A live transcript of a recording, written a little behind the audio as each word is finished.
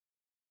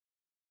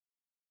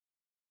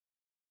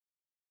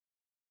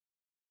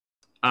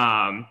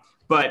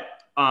But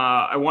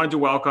I wanted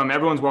to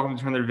everyone's welcome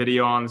to turn their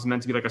video on. This is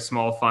meant to be like a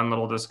small, fun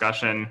little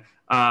discussion.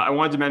 I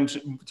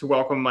wanted to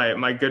welcome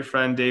my good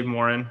friend, Dave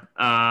Morin,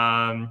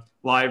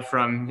 live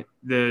from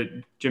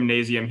the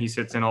gymnasium he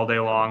sits in all day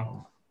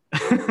long.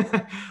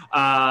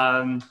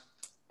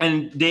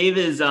 And Dave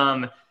is,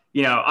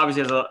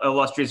 obviously has an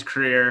illustrious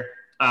career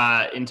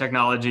in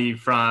technology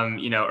from,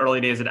 early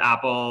days at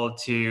Apple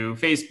to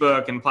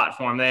Facebook and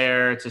platform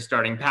there to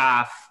starting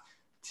Path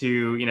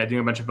to, doing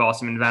a bunch of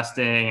awesome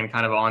investing and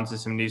kind of onto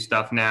some new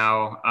stuff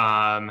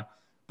now.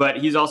 But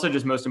he's also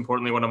just most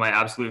importantly, one of my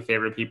absolute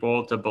favorite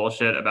people to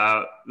bullshit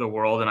about the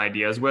world and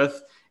ideas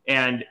with.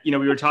 And, we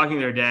were talking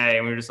the other day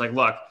and we were just like,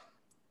 look,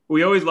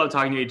 we always love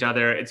talking to each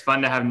other. It's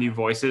fun to have new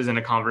voices in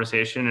a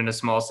conversation in a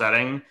small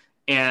setting.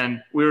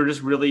 And we were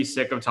just really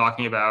sick of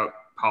talking about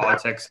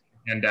politics,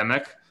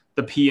 pandemic,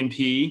 the P and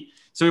P.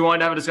 So we wanted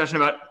to have a discussion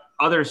about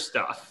other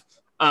stuff.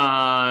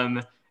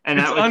 And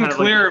it's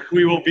unclear if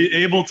we will be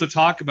able to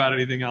talk about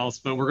anything else,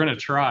 but we're going to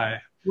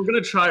try. We're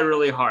going to try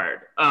really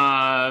hard.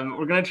 And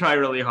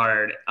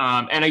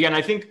again,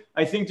 I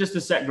think just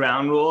to set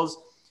ground rules,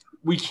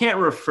 we can't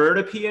refer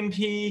to P and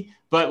P,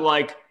 but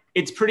like,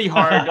 it's pretty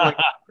hard. To, like,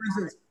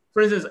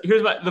 for instance,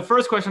 here's the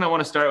first question I want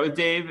to start with,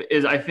 Dave,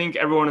 is I think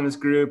everyone in this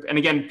group, and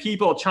again,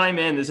 people chime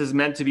in. This is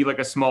meant to be like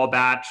a small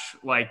batch.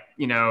 Like,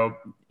 you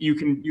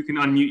can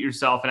unmute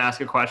yourself and ask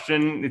a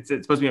question. It's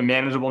supposed to be a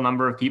manageable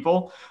number of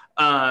people.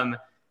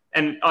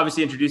 And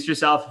obviously introduce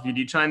yourself if you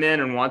do chime in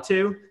and want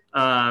to.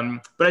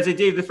 But I'd say,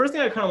 Dave, the first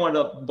thing I kind of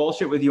wanted to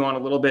bullshit with you on a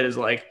little bit is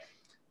like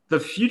the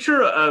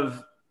future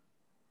of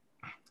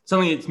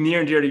something that's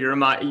near and dear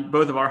to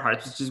both of our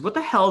hearts, which is what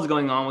the hell is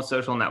going on with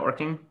social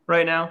networking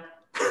right now?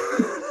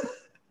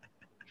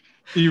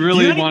 You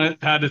really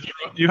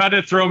you had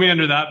to throw me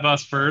under that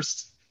bus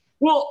first.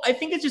 Well, I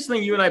think it's just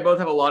something you and I both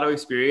have a lot of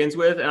experience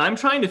with, and I'm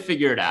trying to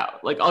figure it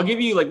out. Like, I'll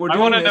give you I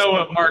want to know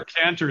what Mark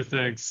Cantor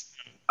thinks.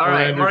 All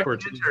right, Mark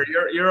Cantor,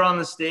 you're on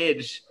the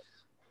stage.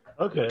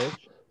 Okay,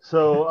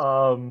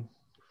 so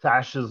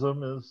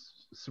fascism is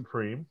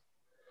supreme,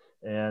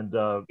 and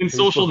in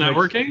social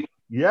networking.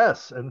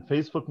 Yes, and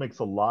Facebook makes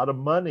a lot of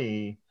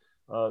money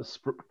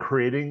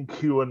creating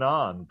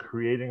QAnon,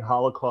 creating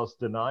Holocaust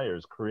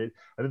deniers.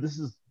 This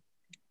is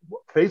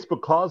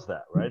Facebook caused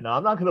that, right? Now,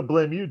 I'm not going to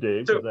blame you,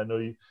 Dave, because I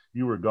know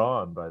you were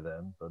gone by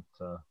then. But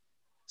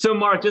so,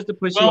 Mark, just to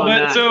push you on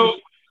that. So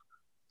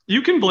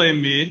you can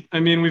blame me. I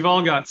mean, we've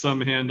all got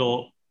some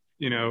handle.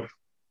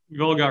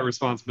 We've all got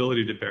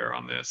responsibility to bear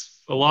on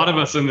this. A lot of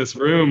us in this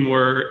room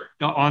were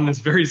on this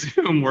very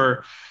Zoom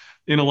were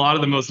in a lot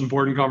of the most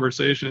important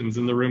conversations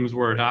in the rooms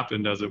where it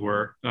happened, as it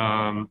were.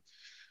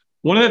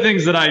 One of the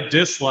things that I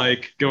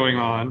dislike going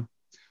on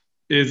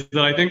is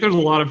that I think there's a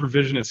lot of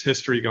revisionist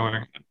history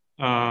going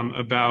on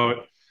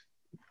about,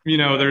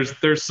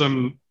 there's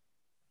some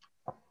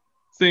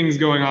things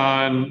going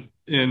on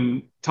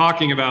in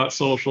talking about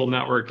social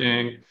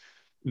networking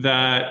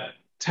that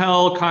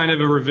tell kind of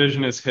a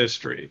revisionist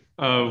history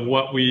of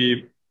what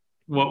we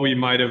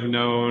might have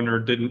known or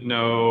didn't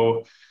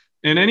know.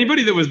 And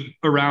anybody that was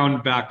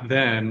around back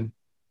then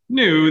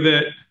knew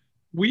that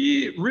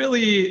we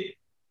really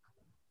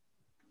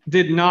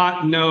did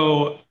not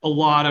know a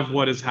lot of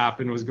what has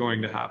happened was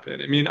going to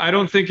happen. I mean, I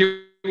don't think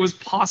it was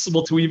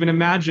possible to even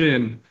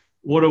imagine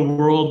what a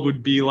world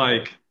would be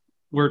like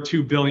where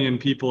 2 billion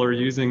people are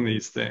using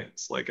these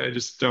things. Like, I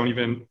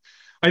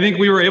think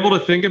we were able to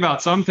think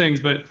about some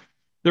things, but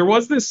there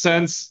was this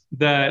sense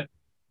that,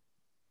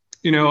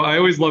 I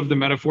always loved the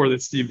metaphor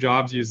that Steve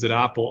Jobs used at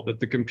Apple, that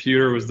the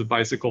computer was the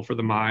bicycle for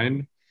the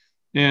mind.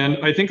 And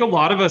I think a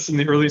lot of us in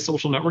the early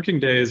social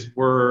networking days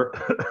were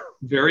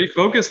very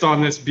focused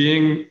on this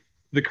being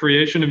the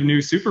creation of new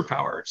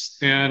superpowers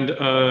and,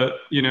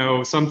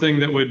 something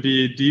that would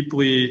be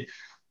deeply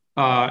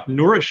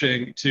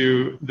nourishing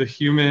to the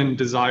human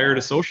desire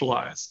to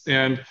socialize.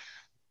 And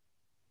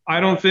I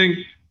don't think,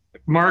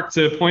 Mark,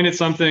 to point at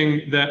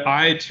something that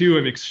I too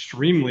am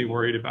extremely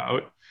worried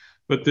about,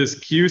 but this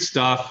Q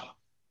stuff,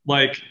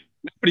 like,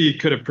 nobody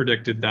could have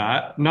predicted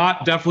that.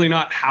 Definitely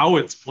not how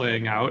it's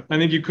playing out. I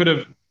think you could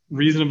have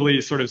reasonably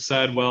sort of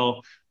said,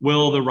 well,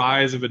 will the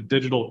rise of a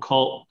digital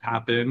cult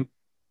happen?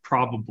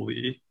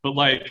 Probably. But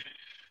like,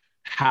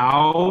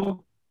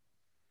 how?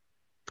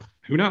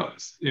 Who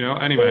knows?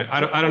 Anyway,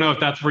 I don't know if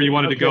that's where you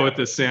wanted to go with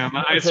this, Sam.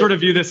 I sort of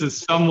view this as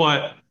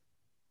somewhat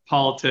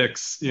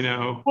politics,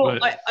 Well,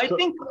 but I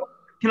think,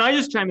 can I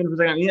just chime in for a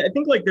second? I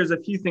think like there's a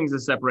few things to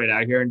separate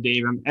out here, and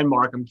Dave and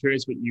Mark, I'm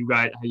curious how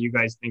you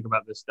guys think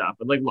about this stuff.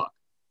 But like, look,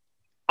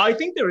 I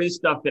think there is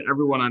stuff that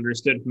everyone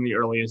understood from the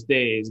earliest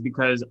days,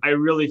 because I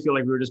really feel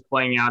like we were just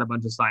playing out a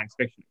bunch of science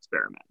fiction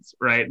experiments,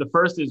 right? The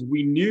first is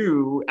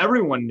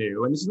everyone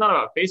knew, and this is not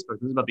about Facebook,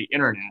 this is about the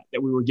internet,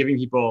 that we were giving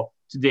people,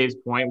 to Dave's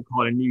point, we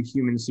call it a new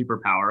human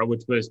superpower,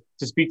 which was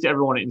to speak to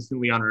everyone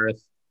instantly on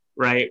Earth,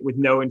 right? With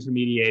no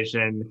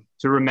intermediation,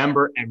 to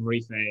remember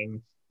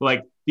everything,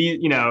 like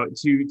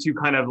to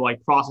kind of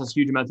like process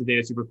huge amounts of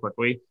data super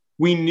quickly.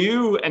 We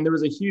knew, and there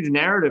was a huge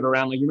narrative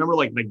around, like, you remember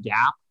like the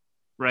gap,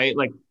 right?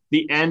 Like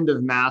the end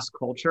of mass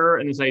culture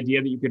and this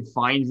idea that you could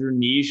find your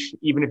niche,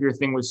 even if your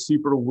thing was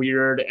super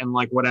weird and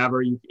like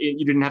whatever, you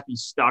didn't have to be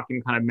stuck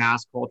in kind of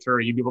mass culture.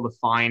 You'd be able to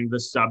find the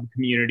sub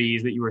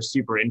communities that you were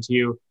super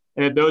into,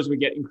 and that those would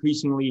get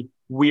increasingly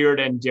weird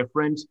and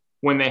different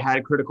when they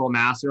had critical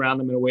mass around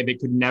them in a way they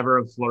could never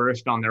have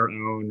flourished on their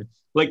own.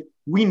 Like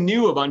we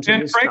knew a bunch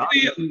of this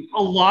frankly, stuff.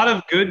 a lot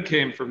of good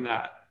came from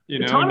that,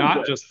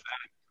 not just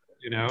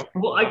that,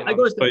 Well, I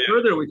go a step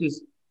further, which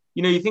is,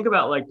 you think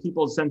about like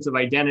people's sense of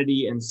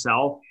identity and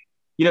self.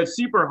 It's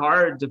super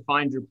hard to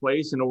find your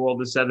place in a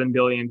world of 7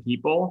 billion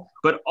people,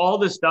 but all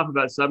this stuff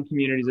about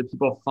sub-communities of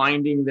people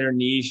finding their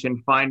niche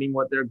and finding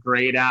what they're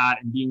great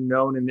at and being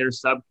known in their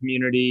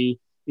sub-community,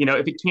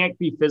 if it can't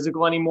be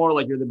physical anymore,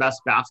 like you're the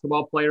best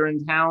basketball player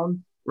in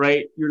town,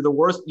 right? You're the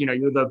worst,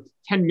 you're the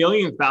 10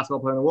 millionth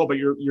basketball player in the world, but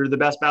you're the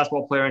best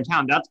basketball player in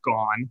town. That's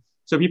gone.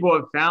 So people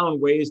have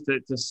found ways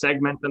to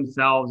segment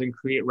themselves and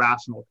create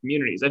rational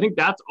communities. I think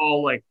that's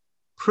all like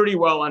pretty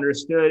well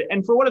understood.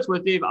 And for what it's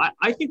worth, Dave,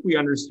 I think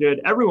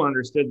everyone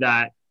understood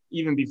that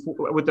even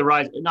before with the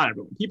rise, not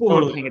everyone, people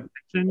who were paying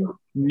attention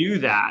knew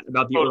that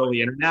about the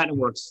early internet and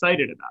were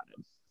excited about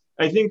it.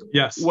 I think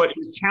what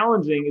is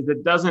challenging is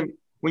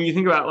when you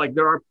think about like,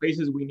 there are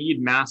places we need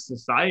mass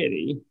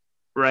society,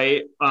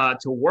 right?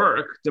 To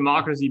work,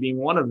 democracy being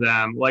one of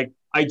them. Like,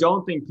 I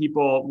don't think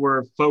people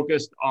were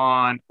focused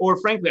on, or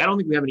frankly, I don't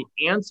think we have any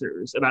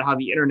answers about how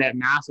the internet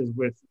masses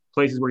with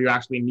places where you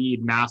actually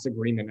need mass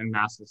agreement and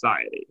mass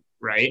society,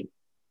 right?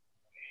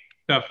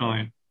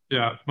 Definitely.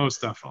 Yeah,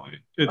 most definitely.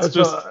 It's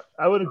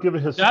I want to give a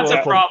historical...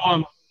 That's a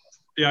problem.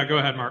 Yeah, go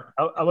ahead, Mark.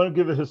 I want to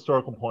give a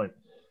historical point.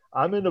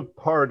 I'm in a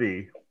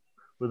party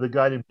with a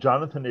guy named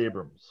Jonathan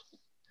Abrams,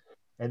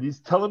 and he's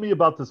telling me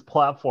about this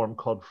platform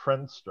called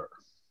Friendster.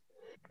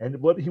 And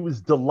what he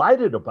was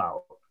delighted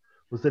about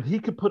was that he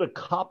could put a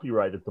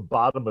copyright at the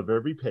bottom of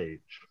every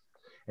page.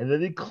 And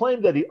then he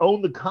claimed that he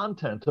owned the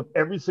content of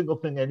every single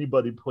thing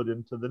anybody put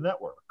into the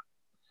network.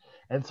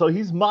 And so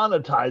he's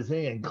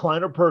monetizing, and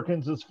Kleiner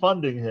Perkins is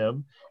funding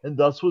him, and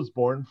thus was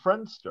born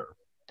Friendster.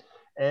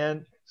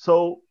 And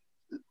so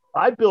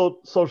I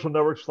built social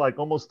networks for like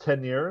almost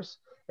 10 years,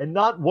 and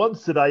not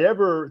once did I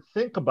ever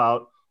think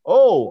about,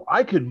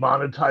 I could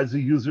monetize a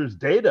user's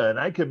data and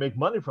I can make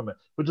money from it,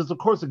 which is, of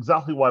course,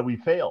 exactly why we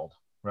failed,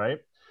 right?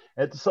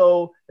 And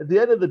so at the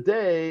end of the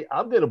day,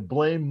 I'm going to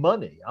blame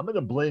money. I'm going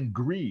to blame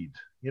greed.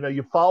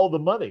 You follow the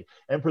money.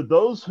 And for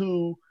those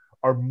who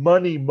are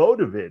money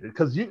motivated,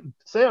 because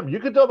Sam, you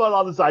can talk about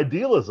all this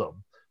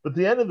idealism, but at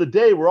the end of the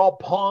day, we're all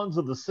pawns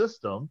of the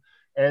system.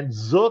 And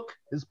Zook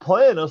is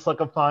playing us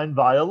like a fine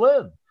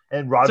violin.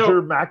 And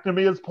Roger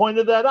McNamee has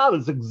pointed that out.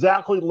 It's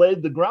exactly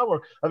laid the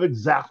groundwork of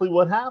exactly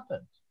what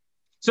happened.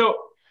 So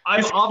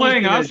I'm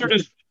playing us, or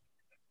just...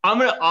 I'm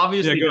going to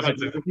obviously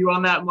disagree with you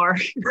on that,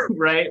 Mark,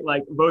 right?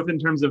 Like both in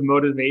terms of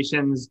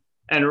motivations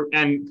and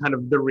kind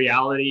of the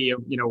reality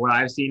of, what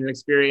I've seen and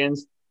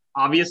experienced.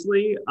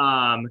 Obviously,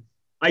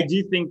 I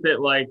do think that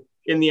like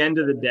in the end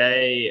of the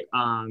day,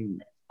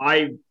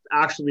 I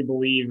actually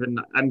believe, and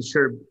I'm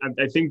sure,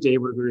 I think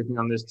Dave would agree with me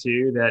on this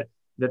too, that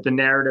the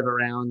narrative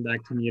around that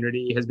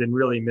community has been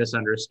really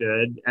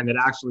misunderstood, and that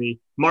actually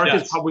Mark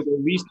is probably the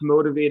least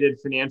motivated,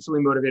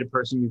 financially motivated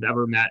person you've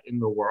ever met in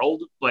the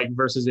world, like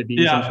versus it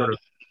being some sort of...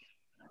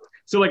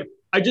 So like,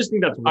 I just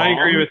think that's wrong. I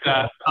agree with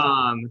that.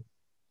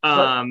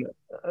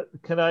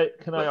 Can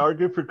I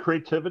argue for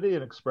creativity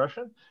and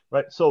expression?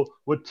 Right. So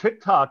what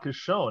TikTok has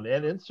shown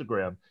and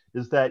Instagram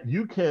is that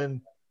you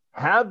can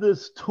have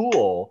this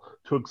tool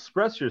to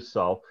express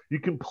yourself. You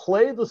can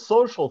play the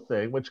social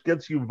thing, which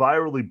gets you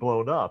virally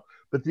blown up.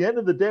 But at the end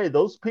of the day,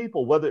 those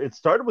people, whether it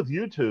started with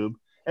YouTube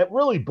and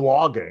really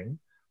blogging,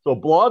 so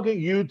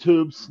blogging,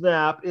 YouTube,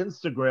 Snap,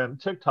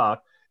 Instagram,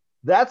 TikTok,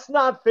 that's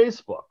not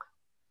Facebook.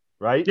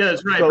 Right? Yeah,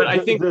 that's right. So but I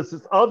think there's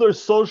this other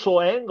social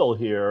angle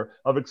here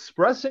of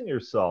expressing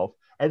yourself.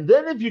 And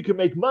then if you can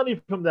make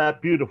money from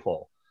that,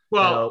 beautiful.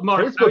 Well,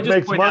 Mark, Facebook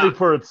makes money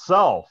for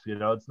itself.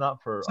 It's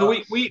not for so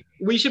us.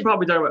 We should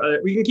probably talk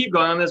about we can keep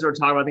going on this or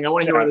talk about things. I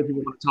want to hear what other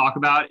people want to talk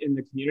about in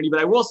the community. But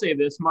I will say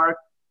this, Mark,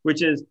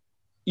 which is,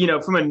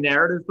 from a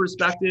narrative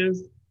perspective,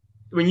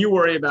 when you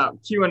worry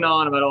about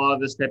QAnon, about all of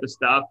this type of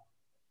stuff,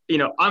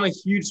 I'm a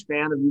huge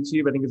fan of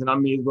YouTube. I think it's an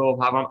unbelievable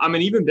platform. I'm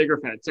an even bigger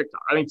fan of TikTok.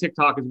 I think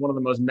TikTok is one of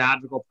the most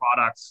magical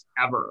products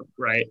ever,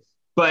 right?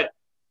 But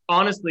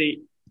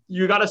honestly,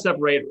 you got to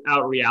separate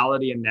out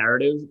reality and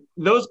narrative.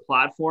 Those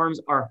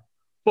platforms are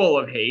full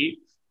of hate,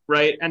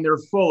 right? And they're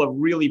full of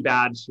really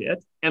bad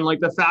shit. And like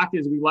the fact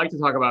is, we like to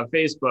talk about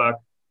Facebook,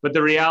 but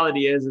the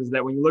reality is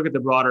that when you look at the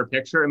broader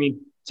picture, I mean,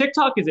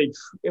 TikTok is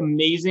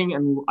amazing,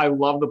 and I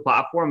love the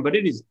platform, but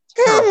it is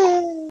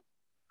terrifying.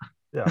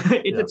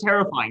 It's a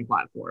terrifying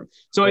platform.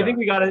 So I think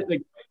we got to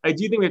I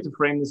do think we have to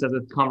frame this as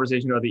a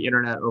conversation about the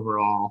internet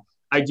overall.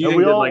 I do.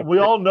 And we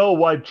all know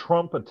why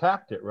Trump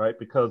attacked it, right?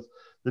 Because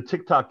the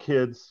TikTok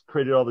kids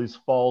created all these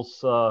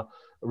false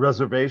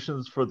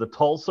reservations for the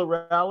Tulsa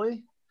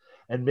rally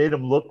and made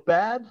him look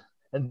bad,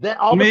 and then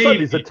all of a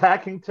sudden he's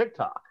attacking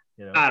TikTok.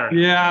 I don't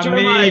know. Yeah,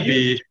 Jeremiah,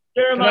 maybe.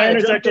 Can I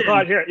interject a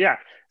thought here? Yeah.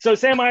 So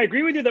Sam, I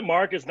agree with you that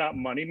Mark is not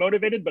money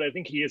motivated, but I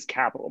think he is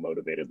capital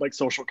motivated, like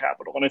social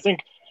capital. And I think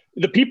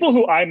the people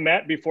who I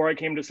met before I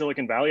came to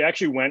Silicon Valley, I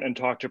actually went and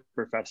talked to a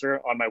professor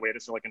on my way to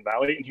Silicon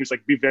Valley. And he was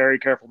like, be very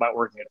careful about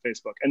working at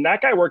Facebook. And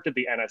that guy worked at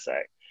the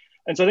NSA.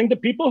 And so I think the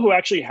people who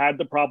actually had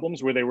the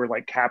problems where they were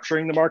like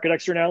capturing the market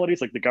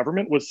externalities, like the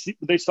government,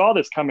 they saw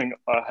this coming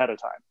ahead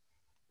of time.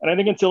 And I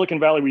think in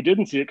Silicon Valley, we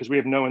didn't see it because we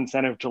have no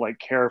incentive to like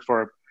care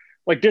for,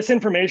 like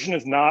disinformation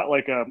is not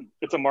like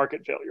it's a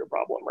market failure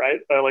problem, right?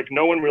 Like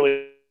no one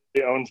really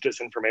owns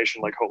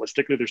disinformation like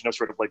holistically. There's no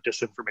sort of like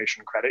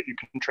disinformation credit you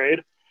can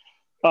trade.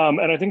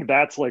 And I think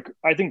that's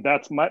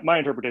my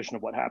interpretation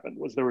of what happened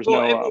was there was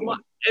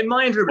and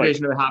my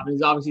interpretation of what happened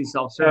is obviously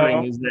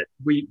self-serving, is that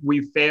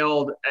we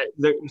failed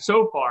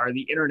so far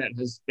the internet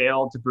has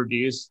failed to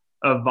produce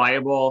a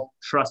viable,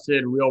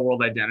 trusted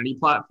real-world identity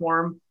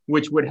platform,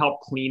 which would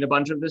help clean a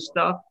bunch of this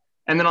stuff.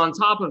 And then on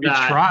top of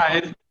that,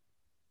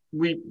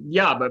 we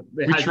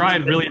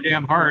tried really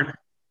damn hard.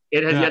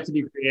 It has yet to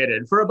be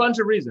created for a bunch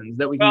of reasons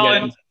that we can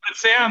get into. But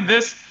Sam,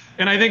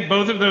 and I think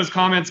both of those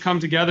comments come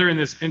together in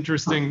this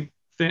interesting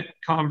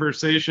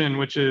conversation,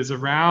 which is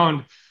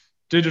around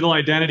digital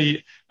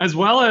identity, as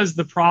well as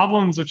the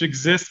problems which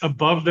exist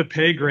above the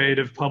pay grade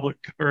of public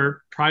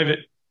or private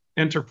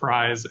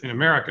enterprise in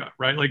America,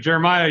 right? Like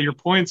Jeremiah, your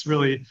point's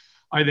really,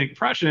 I think,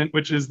 prescient,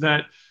 which is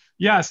that,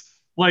 yes,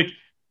 like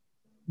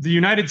the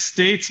United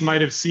States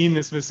might have seen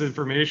this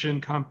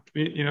misinformation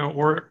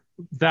or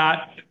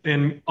that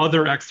and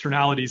other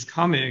externalities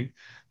coming,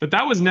 but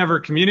that was never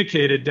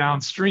communicated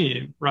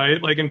downstream, right?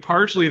 Like, and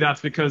partially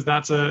that's because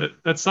that's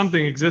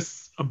something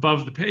exists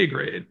above the pay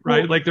grade,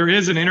 right? Like there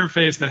is an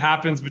interface that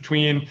happens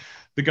between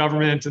the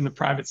government and the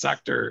private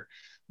sector.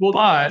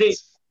 But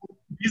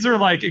these are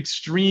like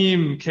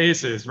extreme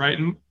cases, right?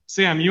 And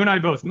Sam, you and I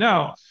both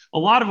know a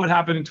lot of what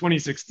happened in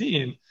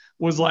 2016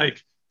 was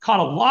like caught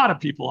a lot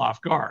of people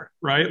off guard,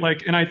 right?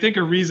 Like, and I think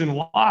a reason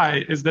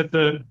why is that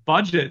the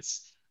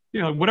budgets,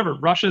 whatever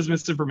Russia's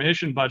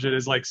misinformation budget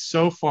is like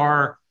so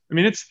far. I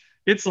mean,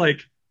 it's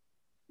like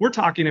we're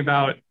talking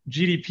about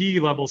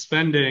GDP level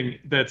spending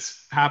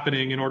that's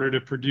happening in order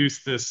to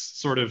produce this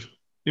sort of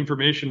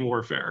information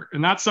warfare.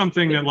 And that's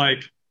something that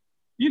like,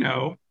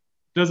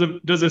 does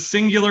a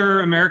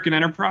singular American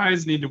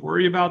enterprise need to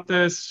worry about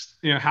this?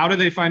 How do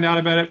they find out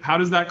about it? How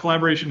does that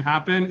collaboration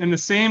happen? And the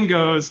same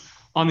goes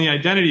on the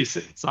identity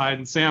side.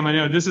 And Sam, I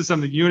know this is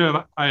something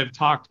I have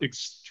talked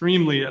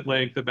extremely at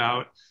length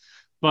about,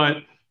 but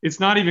it's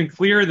not even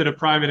clear that a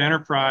private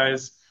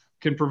enterprise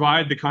can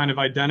provide the kind of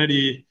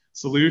identity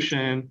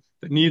solution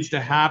that needs to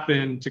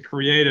happen to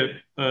create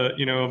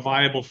a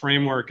viable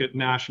framework at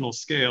national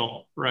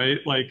scale, right?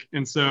 Like,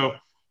 and so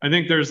I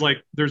think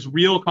there's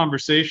real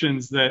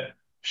conversations that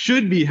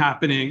should be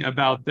happening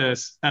about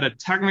this at a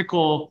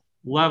technical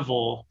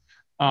level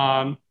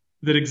that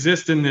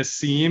exist in this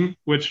seam,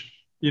 which,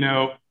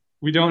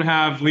 we don't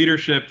have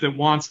leadership that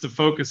wants to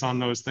focus on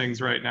those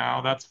things right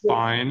now. That's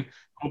fine.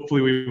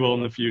 Hopefully we will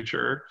in the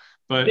future.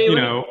 But,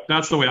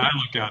 that's the way I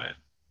look at it.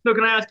 So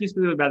can I ask you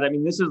specifically about that? I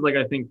mean, this is like,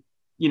 I think,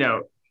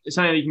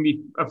 something that you can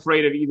be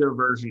afraid of either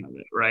version of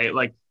it, right?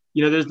 Like,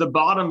 there's the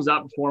bottoms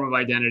up form of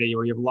identity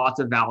where you have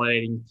lots of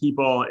validating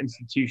people,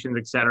 institutions,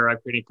 et cetera,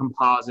 creating a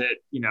composite,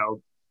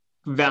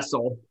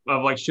 vessel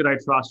of like, should I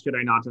trust, should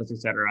I not trust, et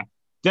cetera.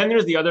 Then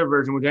there's the other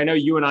version, which I know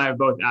you and I have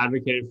both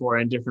advocated for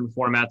in different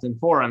formats and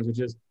forums,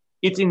 which is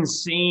it's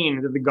insane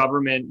that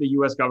the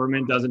US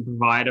government doesn't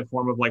provide a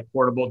form of like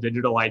portable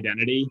digital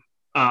identity.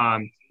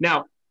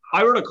 Now,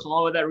 I wrote a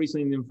column with that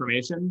recently in The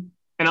Information,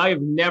 and I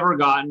have never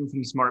gotten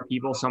from smart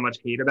people so much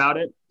hate about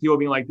it. People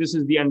being like, this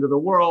is the end of the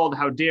world.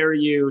 How dare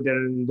you,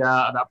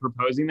 about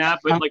proposing that.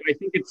 But like,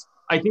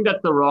 I think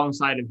that's the wrong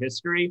side of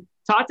history.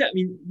 Talk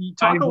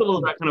a little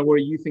about kind of where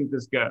you think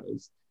this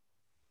goes.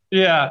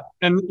 Yeah.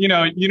 And,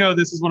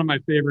 this is one of my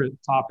favorite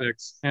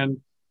topics. And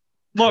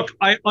look,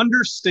 I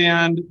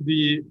understand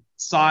the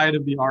side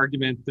of the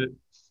argument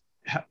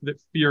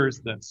that fears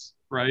this,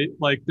 right?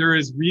 Like there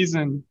is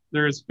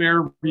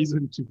fair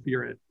reason to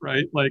fear it,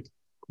 right? Like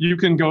you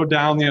can go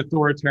down the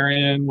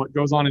authoritarian, what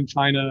goes on in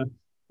China.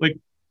 Like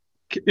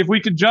if we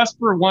could just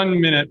for 1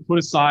 minute put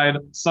aside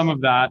some of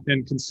that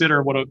and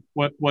consider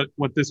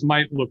what this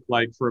might look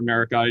like for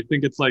America, I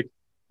think it's like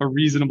a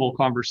reasonable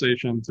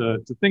conversation to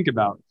think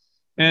about.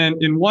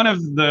 And in one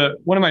of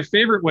my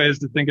favorite ways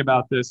to think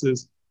about this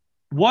is,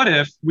 what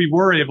if we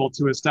were able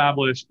to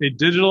establish a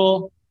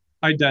digital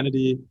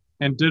identity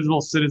and digital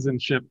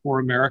citizenship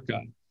for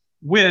America,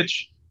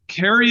 which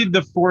carried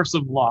the force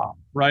of law,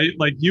 right?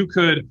 Like you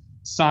could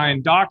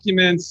sign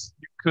documents,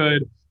 you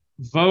could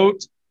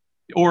vote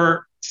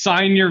or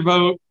sign your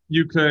vote,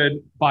 you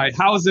could buy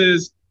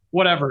houses,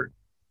 whatever.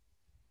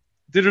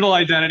 Digital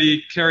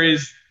identity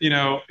carries,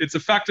 it's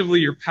effectively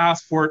your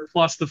passport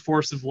plus the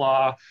force of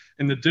law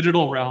in the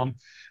digital realm.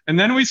 And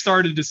then we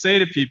started to say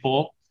to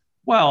people,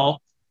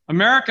 well,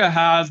 America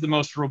has the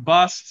most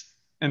robust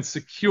and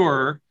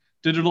secure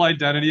digital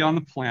identity on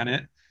the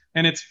planet,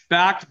 and it's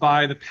backed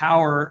by the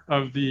power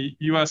of the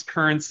US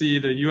currency,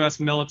 the US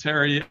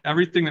military,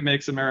 everything that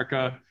makes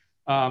America,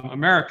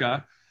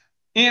 America.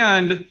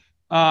 And,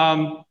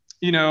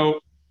 you know,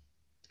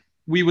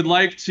 we would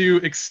like to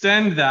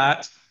extend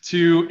that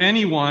to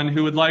anyone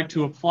who would like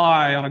to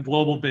apply on a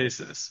global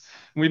basis.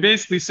 And we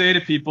basically say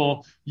to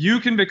people, you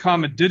can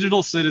become a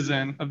digital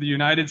citizen of the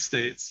United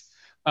States.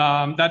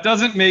 That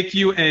doesn't make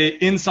you a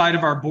inside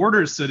of our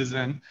borders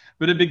citizen,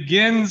 but it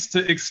begins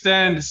to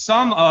extend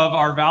some of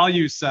our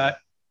value set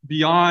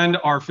beyond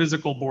our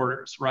physical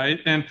borders, right?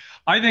 And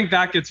I think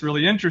that gets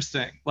really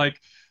interesting. Like,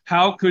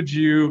 how could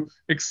you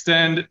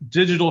extend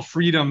digital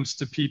freedoms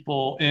to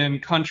people in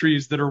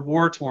countries that are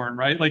war torn,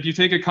 right? Like, you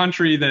take a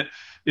country that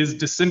is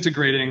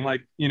disintegrating,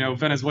 like, you know,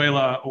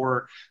 Venezuela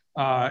or,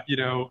 you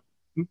know,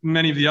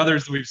 many of the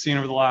others that we've seen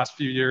over the last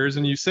few years,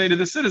 and you say to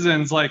the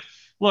citizens, like,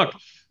 look,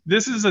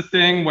 this is a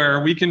thing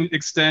where we can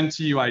extend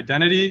to you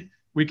identity,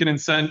 we can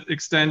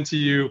extend to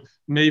you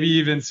maybe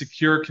even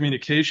secure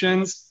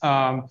communications,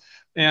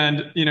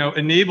 and, you know,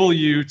 enable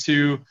you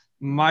to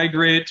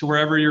migrate to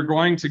wherever you're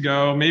going to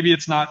go. Maybe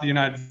it's not the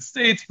United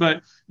States,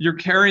 but you're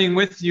carrying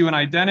with you an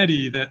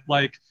identity that,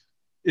 like,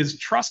 is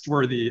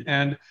trustworthy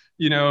and,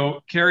 you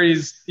know,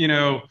 carries, you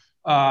know,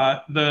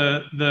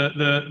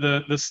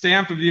 the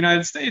stamp of the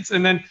United States.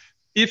 And then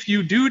if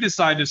you do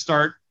decide to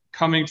start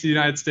coming to the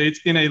United States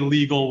in a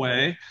legal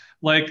way,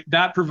 like,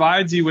 that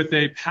provides you with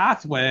a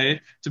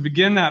pathway to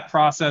begin that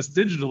process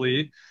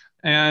digitally.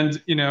 And,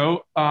 you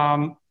know,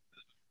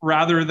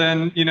 rather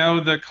than, you know,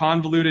 the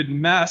convoluted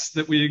mess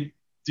that we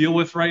deal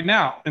with right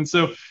now. And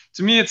so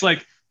to me, it's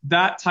like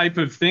that type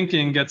of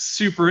thinking gets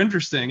super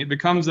interesting. It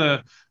becomes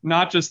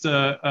not just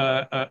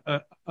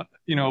a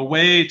you know, a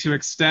way to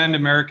extend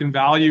American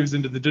values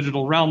into the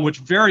digital realm, which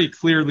very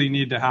clearly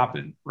need to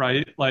happen,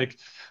 right? Like,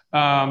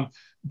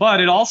 but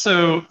it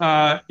also,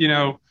 you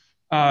know,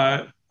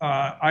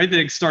 I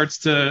think starts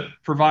to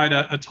provide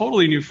a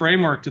totally new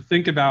framework to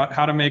think about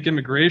how to make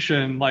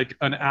immigration like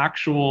an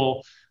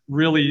actual,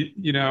 really,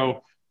 you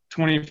know,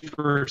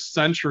 21st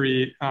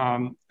century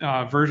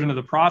version of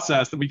the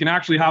process that we can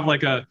actually have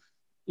like a,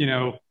 you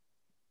know,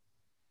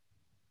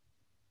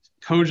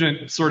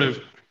 cogent sort of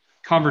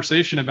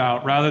conversation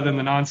about, rather than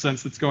the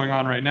nonsense that's going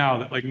on right now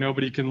that, like,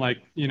 nobody can, like,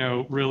 you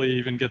know, really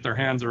even get their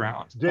hands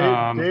around.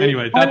 Dave,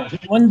 anyway, Dave,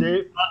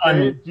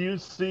 do you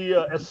see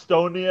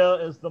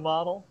Estonia as the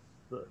model?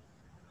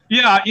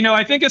 Yeah, you know,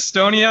 I think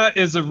Estonia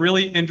is a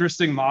really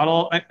interesting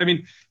model. I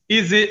mean,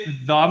 is it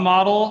the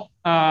model?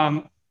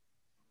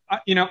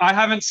 You know, I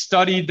haven't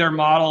studied their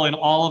model in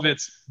all of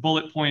its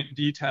bullet point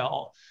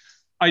detail.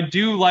 I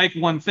do like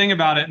one thing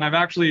about it, and I've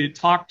actually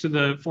talked to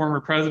the former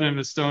president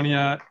of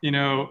Estonia, you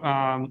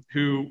know,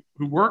 who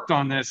worked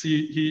on this.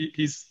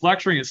 He's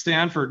lecturing at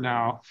Stanford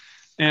now,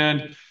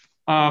 and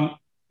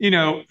you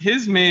know,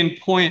 his main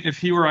point, if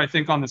he were, I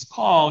think, on this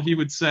call, he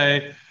would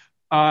say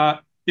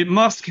it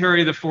must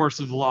carry the force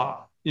of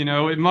law. You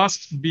know, it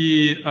must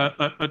be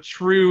a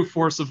true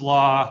force of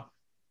law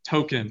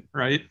token,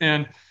 right?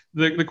 And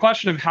the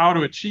question of how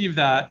to achieve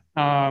that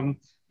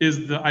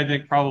is, I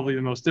think, probably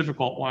the most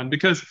difficult one,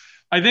 because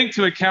I think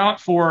to account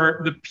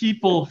for the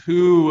people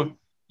who,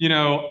 you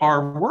know,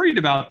 are worried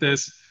about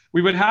this,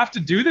 we would have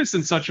to do this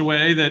in such a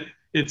way that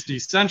it's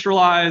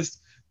decentralized,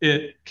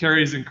 it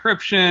carries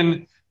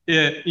encryption,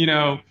 it, you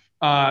know,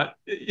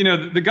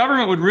 the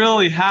government would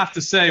really have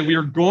to say, we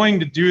are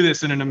going to do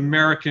this in an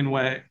American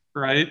way,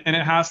 right? And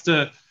it has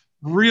to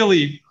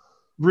really,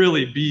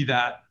 really be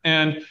that.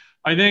 And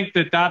I think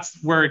that that's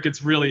where it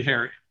gets really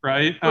hairy,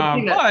 right?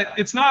 But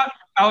it's not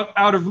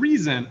out of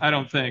reason, I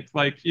don't think.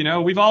 Like, you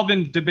know, we've all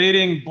been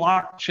debating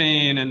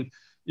blockchain and,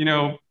 you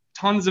know,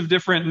 tons of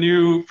different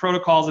new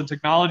protocols and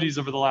technologies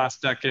over the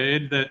last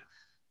decade that,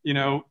 you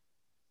know,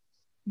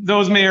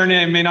 those may or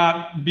may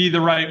not be the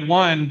right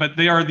one, but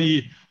they are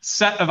the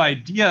set of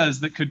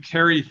ideas that could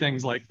carry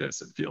things like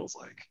this, it feels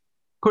like.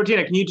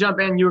 Cortina, can you jump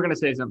in? You were going to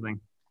say something.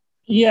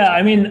 Yeah,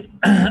 I mean,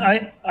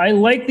 I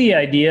like the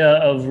idea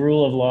of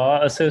rule of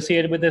law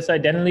associated with this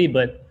identity,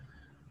 but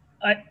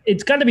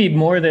it's got to be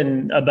more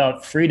than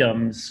about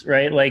freedoms,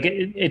 right? Like,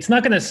 it's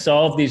not going to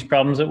solve these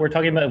problems that we're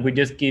talking about if we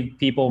just give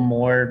people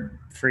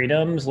more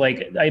freedoms.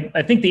 Like,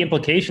 I think the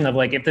implication of,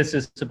 like, if this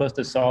is supposed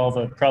to solve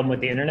a problem with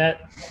the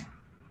internet,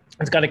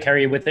 it's got to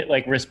carry with it,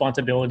 like,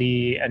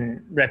 responsibility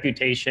and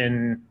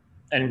reputation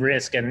and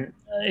risk. And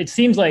it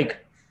seems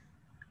like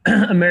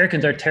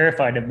Americans are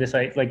terrified of this,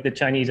 like the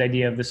Chinese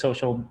idea of the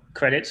social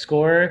credit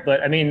score.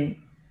 But I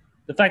mean,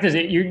 the fact is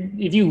that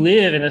if you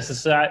live in a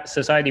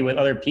society with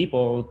other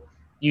people,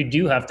 you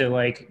do have to,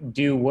 like,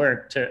 do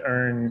work to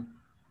earn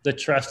the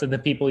trust of the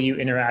people you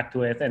interact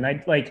with. And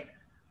I, like,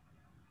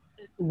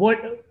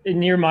 what,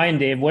 in your mind,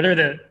 Dave, what are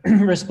the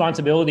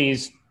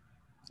responsibilities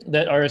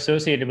that are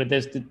associated with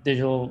this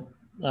digital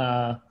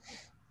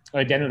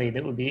identity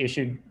that would be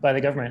issued by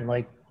the government?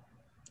 Like,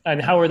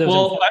 and how are those?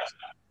 Well,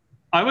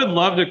 I would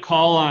love to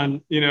call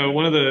on, you know,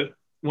 one of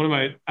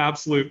my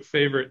absolute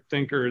favorite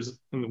thinkers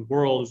in the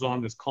world is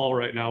on this call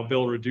right now,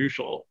 Bill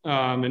Reducial.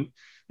 And,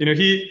 you know,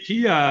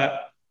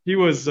 he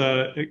was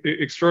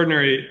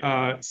extraordinary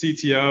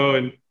CTO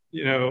and,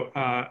 you know,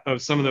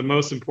 of some of the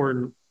most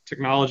important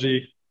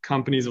technology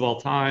companies of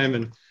all time.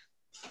 And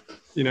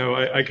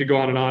I could go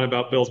on and on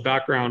about Bill's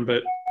background,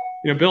 but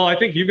Bill, I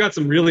think you've got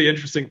some really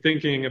interesting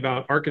thinking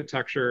about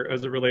architecture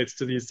as it relates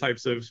to these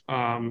types of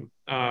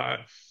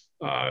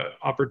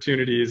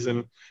opportunities.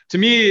 And to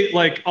me,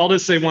 like, I'll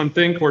just say one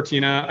thing,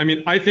 Cortina. I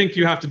mean, I think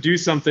you have to do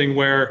something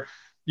where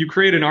you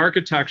create an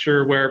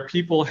architecture where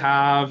people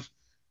have,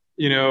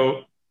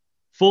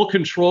 full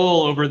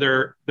control over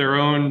their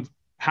own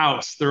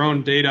house, their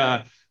own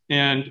data,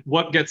 and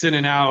what gets in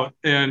and out.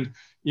 And,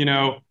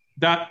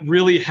 that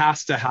really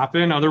has to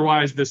happen.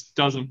 Otherwise, this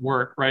doesn't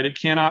work, right? It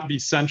cannot be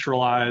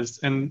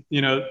centralized. And,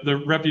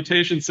 the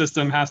reputation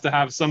system has to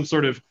have some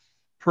sort of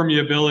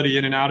permeability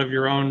in and out of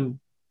your own,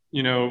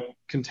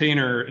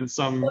 container in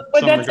some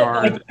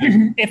regard. Like,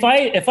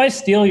 if I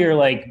steal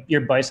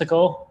your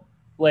bicycle,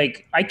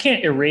 like, I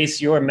can't erase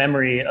your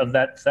memory of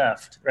that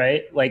theft,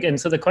 right? Like, and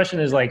so the question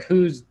is like,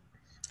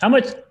 how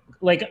much,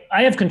 like,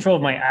 I have control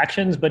of my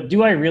actions, but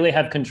do I really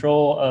have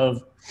control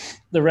of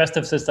the rest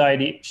of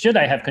society? Should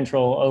I have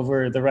control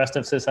over the rest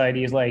of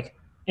society's like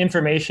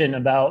information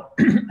about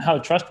how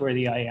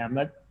trustworthy I am?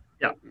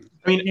 Yeah.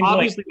 I mean,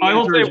 obviously, I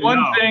will say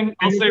one thing.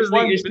 I'll say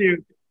one issue.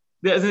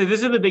 This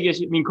is the big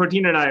issue. I mean,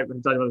 Cortina and I have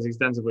been talking about this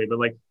extensively, but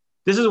like,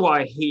 this is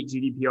why I hate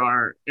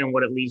GDPR and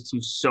what it leads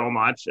to so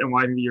much, and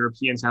why the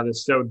Europeans have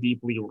this so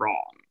deeply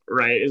wrong,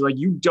 right? Is like,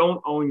 you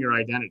don't own your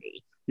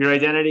identity. Your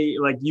identity,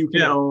 like, you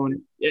can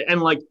own,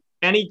 and like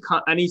any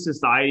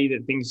society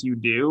that thinks you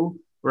do,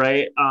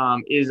 right,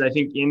 is, I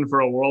think, in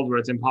for a world where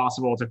it's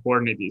impossible to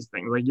coordinate these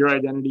things. Like, your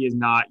identity is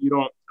not, you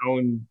don't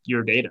own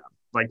your data,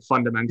 like,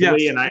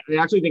 fundamentally. Yes. And I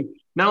actually think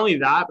not only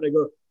that, but I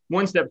go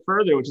one step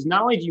further, which is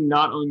not only do you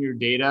not own your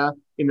data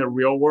in the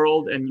real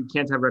world, and you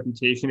can't have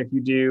reputation if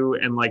you do,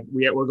 and like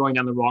we're going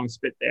down the wrong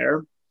spit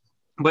there,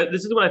 but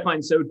this is what I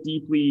find so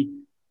deeply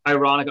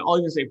ironic, I'll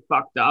even say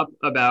fucked up,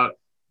 about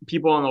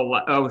people on the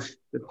left,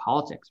 the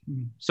politics.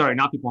 Sorry,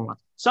 not people on the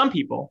left. Some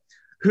people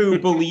who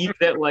believe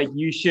that like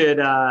you should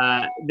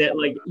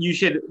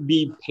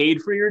be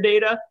paid for your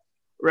data,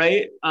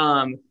 right?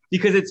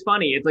 Because it's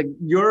funny. It's like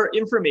your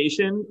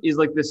information is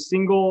like the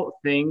single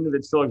thing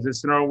that still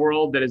exists in our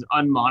world that is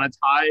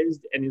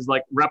unmonetized and is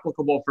like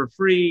replicable for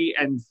free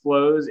and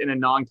flows in a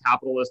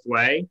non-capitalist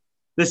way.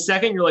 The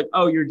second you're like,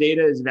 oh, your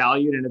data is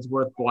valued and it's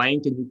worth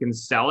blank and you can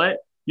sell it,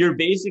 you're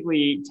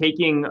basically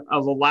taking the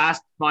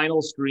last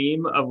final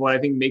stream of what I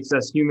think makes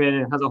us human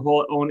and has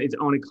its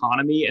own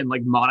economy, and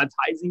like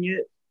monetizing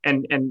it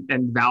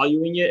and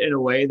valuing it in a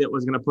way that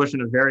was going to push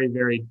in a very,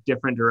 very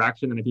different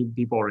direction than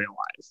people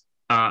realize.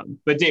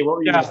 But Dave, what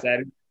were you going to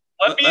say?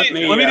 Let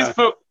me just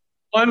put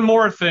one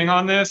more thing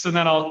on this, and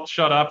then I'll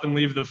shut up and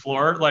leave the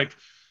floor. Like,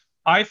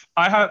 I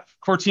have,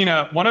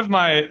 Cortina, one of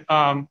my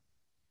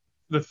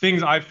the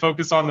things I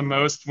focus on the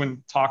most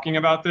when talking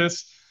about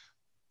this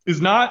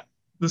is not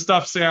the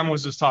stuff Sam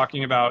was just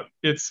talking about.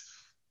 It's,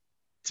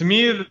 to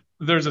me,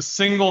 there's a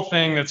single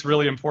thing that's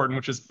really important,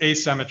 which is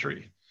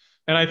asymmetry.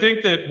 And I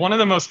think that one of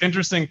the most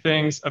interesting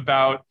things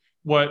about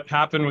what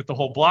happened with the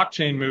whole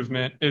blockchain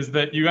movement is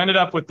that you ended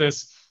up with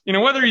this,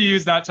 whether you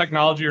use that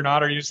technology or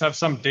not, or you just have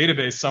some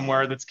database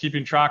somewhere that's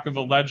keeping track of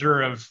a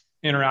ledger of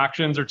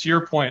interactions, or to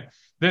your point,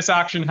 this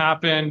action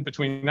happened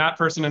between that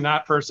person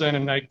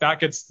and like that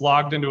gets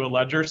logged into a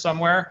ledger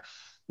somewhere.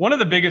 One of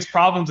the biggest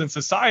problems in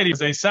society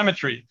is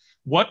asymmetry.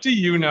 What do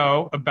you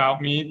know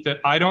about me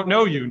that I don't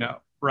know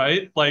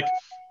right? Like,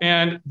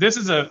 and this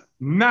is a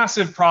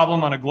massive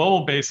problem on a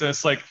global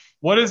basis. Like,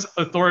 what is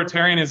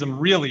authoritarianism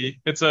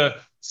really? It's a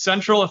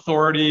central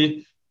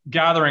authority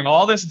gathering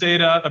all this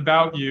data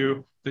about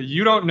you that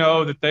you don't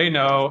know that they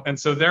know, and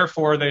so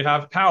therefore they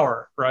have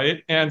power,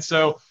 right? And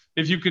so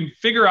if you can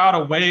figure out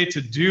a way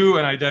to do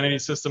an identity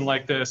system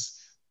like this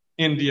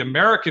in the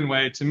American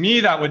way, to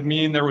me, that would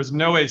mean there was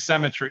no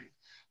asymmetry.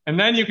 And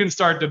then you can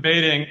start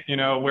debating,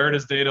 where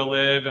does data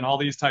live and all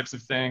these types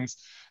of things,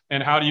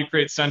 and how do you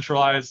create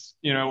centralized,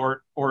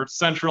 or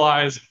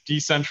centralized,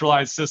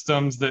 decentralized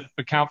systems that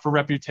account for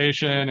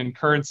reputation and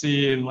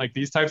currency and like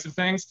these types of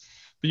things.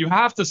 But you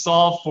have to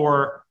solve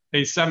for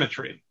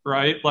asymmetry,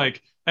 right?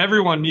 Like,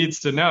 everyone needs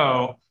to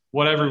know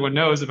what everyone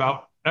knows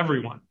about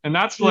everyone. And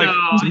that's like,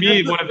 to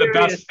me, one of the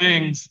best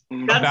things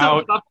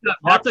about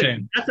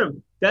blockchain.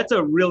 That's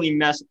a really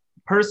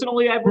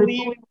personally, I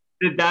believe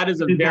that is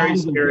a very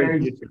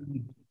scary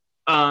issue.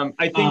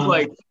 I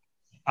think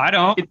I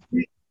don't.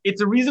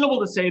 It's reasonable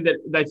to say that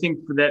I think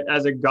that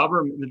as a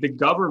government, that the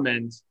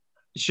government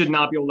should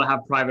not be able to have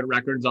private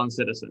records on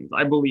citizens.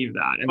 I believe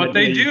that. And but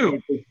they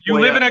do. You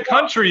live in a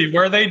country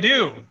where they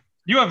do.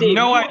 You have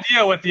no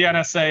idea what the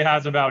NSA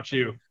has about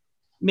you.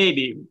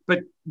 Maybe,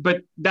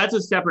 but that's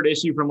a separate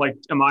issue from like,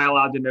 am I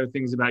allowed to know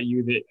things about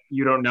you that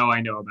you don't know I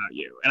know about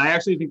you? And I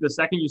actually think the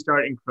second you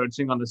start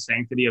encroaching on the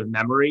sanctity of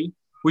memory,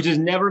 which has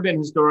never been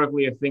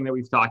historically a thing that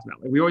we've talked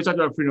about. Like, we always talked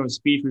about freedom of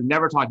speech. We've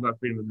never talked about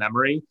freedom of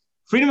memory.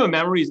 Freedom of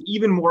memory is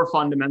even more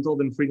fundamental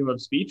than freedom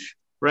of speech,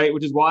 right?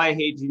 Which is why I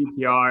hate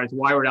GDPR. It's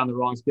why we're down the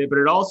wrong spit. But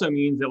it also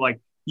means that like,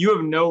 you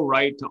have no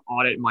right to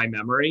audit my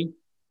memory,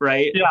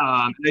 right?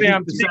 Yeah.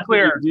 Sam, to be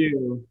clear,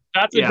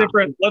 that's a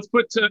different. Let's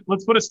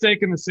put a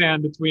stake in the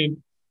sand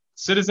between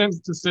citizens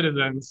to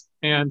citizens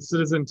and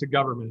citizen to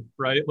government,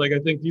 right? Like I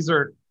think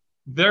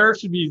there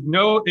should be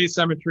no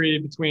asymmetry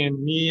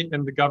between me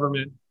and the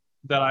government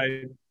that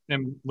I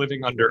am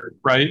living under,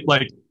 right?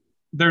 Like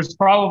there's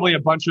probably a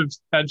bunch of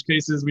edge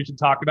cases we should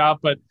talk about,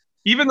 but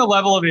even the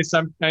level of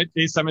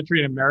asymmetry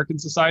in American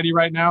society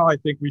right now, I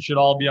think we should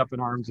all be up in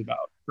arms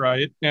about,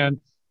 right? And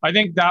I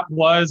think that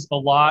was a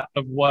lot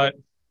of what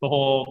the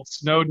whole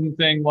Snowden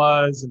thing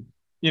was. And,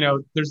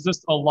 there's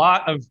just a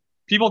lot of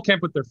people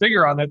can't put their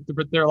finger on it,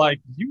 but they're like,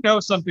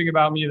 something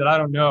about me that I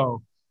don't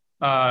know,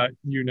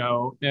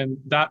 and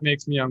that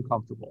makes me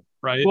uncomfortable,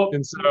 right? Well,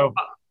 and so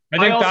I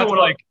think that's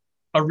like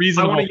a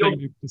reasonable thing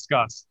to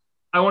discuss.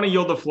 I want to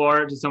yield the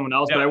floor to someone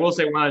else, Yeah. but I will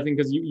say one other thing,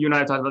 because you and I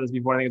have talked about this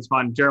before. I think it's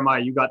fun.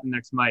 Jeremiah, you got the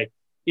next mic.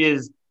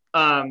 Is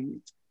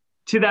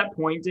to that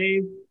point,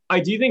 Dave, I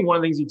do think one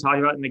of the things you talked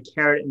about in the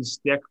carrot and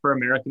stick for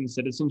American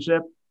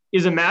citizenship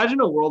is imagine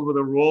a world where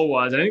the rule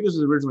was, I think this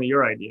was originally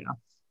your idea,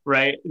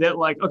 right? That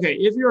like, okay,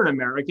 if you're an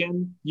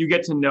American, you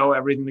get to know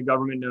everything the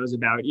government knows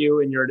about you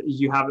and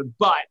you have it.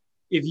 But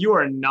if you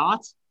are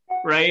not,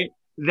 right,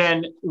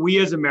 then we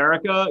as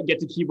America get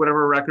to keep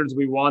whatever records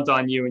we want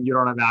on you and you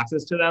don't have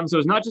access to them. So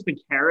it's not just a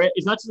carrot.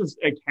 It's not just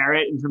a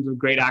carrot in terms of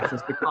great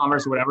access to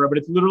commerce or whatever, but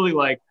it's literally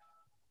like,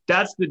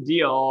 that's the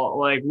deal.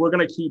 Like, we're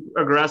going to keep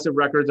aggressive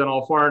records on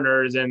all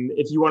foreigners. And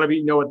if you want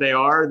to know what they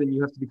are, then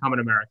you have to become an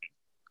American.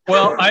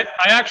 Well, I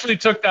actually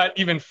took that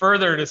even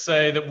further to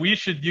say that we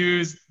should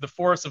use the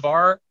force of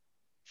our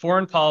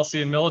foreign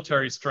policy and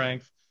military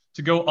strength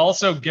to go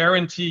also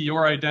guarantee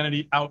your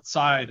identity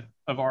outside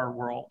of our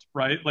world,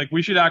 right? Like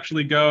we should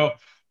actually go,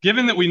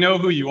 given that we know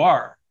who you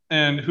are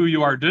and who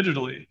you are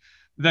digitally,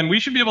 then we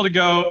should be able to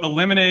go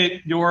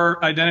eliminate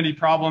your identity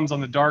problems on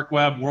the dark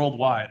web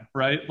worldwide,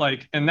 right?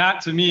 Like, and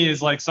that to me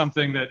is like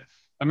something that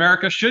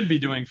America should be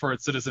doing for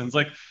its citizens.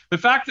 Like the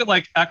fact that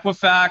like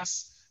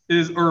Equifax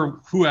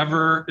or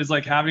whoever is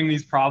like having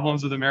these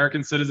problems with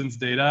American citizens'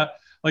 data,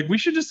 like we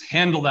should just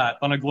handle that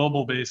on a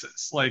global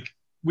basis. Like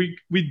we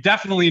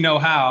definitely know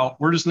how,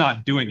 we're just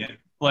not doing it.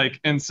 Like,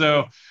 and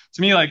so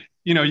to me, like,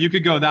 you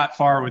could go that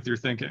far with your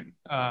thinking.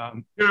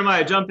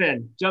 Jeremiah, jump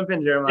in,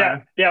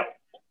 Jeremiah. Yeah.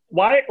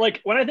 Why,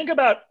 like when I think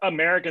about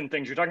American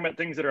things, you're talking about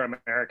things that are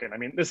American. I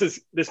mean,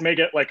 this may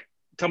get like,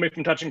 tell me if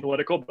I'm touching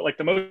political, but like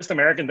the most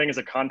American thing is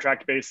a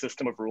contract-based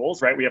system of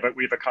rules, right? We have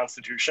a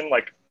constitution,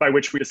 like by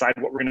which we decide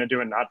what we're going to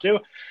do and not do.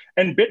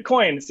 And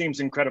Bitcoin seems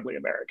incredibly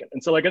American.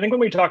 And so like, I think when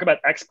we talk about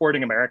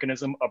exporting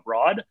Americanism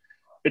abroad,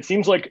 it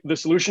seems like the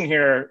solution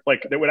here,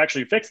 like that would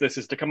actually fix this,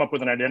 is to come up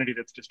with an identity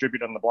that's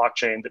distributed on the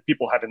blockchain that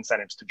people have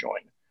incentives to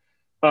join.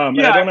 I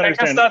don't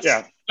understand.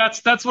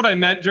 That's what I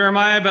meant,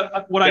 Jeremiah.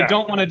 But what I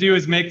don't want to do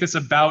is make this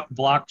about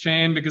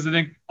blockchain, because I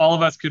think all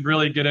of us could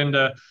really get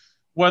into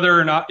whether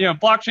or not,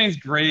 blockchain's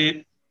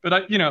great,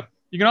 but you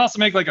can also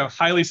make like a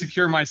highly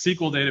secure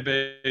MySQL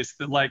database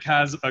that like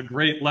has a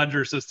great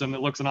ledger system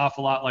that looks an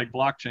awful lot like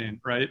blockchain,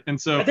 right? And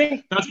so I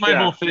think that's my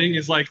whole thing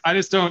is like, I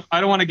don't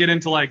want to get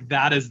into like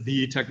that as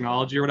the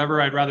technology or whatever.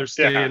 I'd rather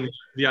stay in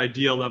the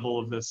idea level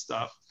of this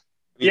stuff.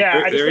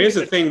 There is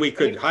a thing we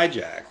could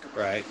hijack,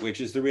 right?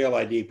 Which is the Real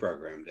ID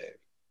program, Dave.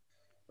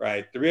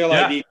 Right? The Real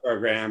ID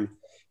program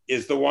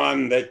is the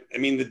one that,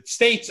 the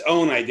state's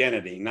own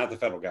identity, not the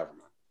federal government.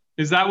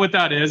 Is that what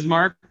that is,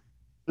 Mark?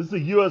 This is a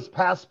U.S.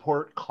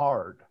 passport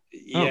card.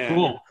 Oh,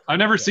 cool. I've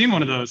never seen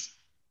one of those.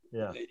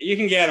 Yeah. You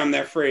can get them.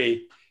 They're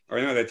free. Or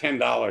they're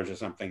 $10 or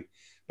something.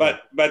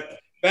 But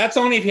that's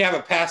only if you have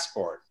a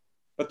passport.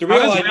 But the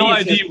Real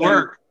ID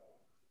work?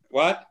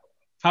 What?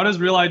 How does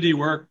Real ID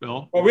work,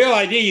 Bill? Well, Real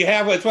ID,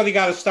 it's whether you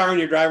got a star on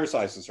your driver's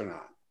license or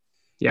not.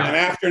 Yeah. And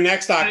after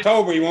next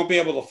October, you won't be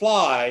able to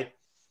fly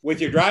with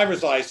your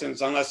driver's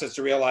license unless it's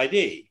a Real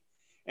ID.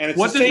 And it's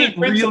what does it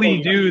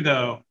really do,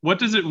 though? What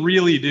does it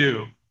really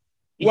do?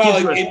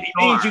 Well, it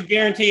means you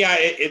guarantee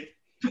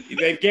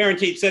they've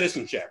guaranteed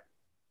citizenship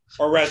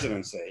or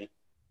residency.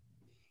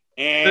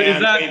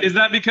 And is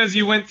that because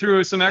you went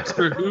through some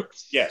extra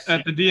hoops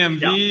at the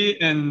DMV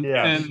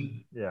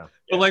and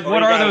but like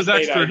what are those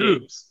extra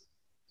hoops?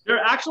 They're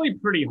actually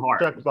pretty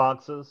hard. Check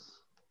boxes.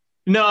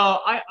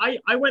 No,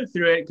 I went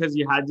through it because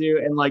you had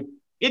to, and like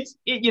it's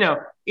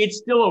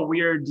still a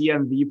weird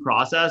DMV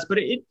process, but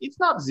it's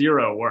not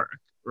zero work.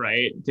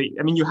 Right.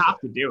 You have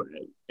to do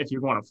it if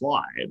you want to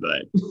fly,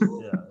 but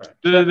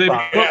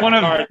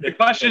the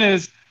question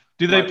is,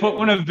 do they put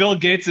one of Bill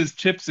Gates's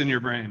chips in your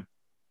brain?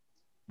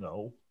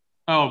 No.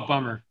 Oh,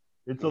 bummer.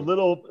 It's a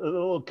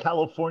little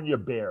California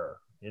bear,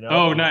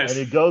 Oh, nice. And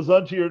it goes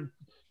onto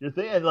your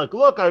thing and like,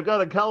 look, I've got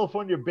a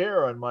California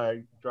bear on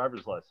my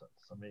driver's license.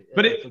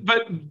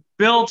 But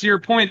Bill, to your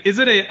point, is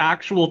it an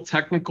actual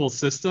technical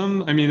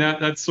system?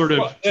 That's sort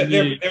of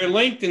they're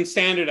linked and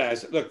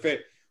standardized. Look,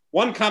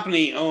 one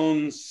company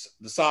owns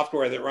the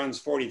software that runs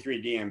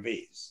 43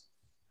 DMVs.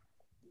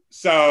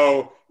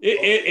 So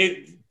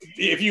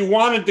if you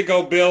wanted to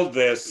go build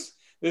this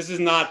is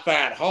not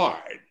that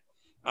hard.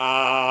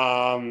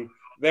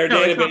 Their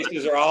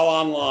databases are all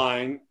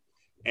online,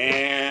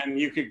 and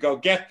you could go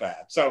get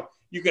that. So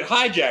you could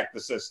hijack the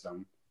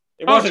system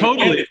It wasn't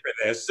totally intended for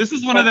this. This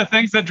is one of the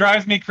things that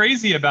drives me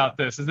crazy about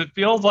this. Is it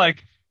feels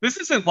like this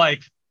isn't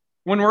like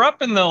when we're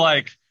up in the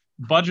like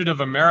budget of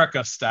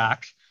America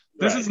stack.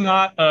 This is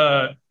not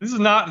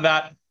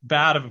that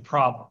bad of a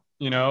problem,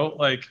 you know,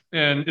 like,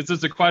 and it's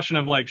just a question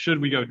of like,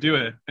 should we go do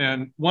it?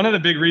 And one of the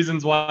big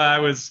reasons why I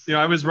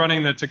was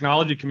running the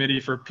technology committee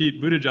for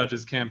Pete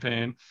Buttigieg's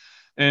campaign,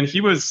 and he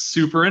was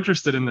super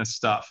interested in this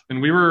stuff.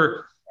 And we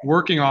were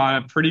working on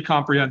a pretty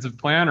comprehensive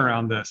plan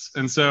around this.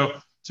 And so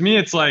to me,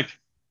 it's like,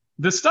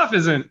 this stuff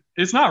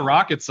it's not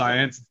rocket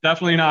science. It's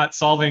definitely not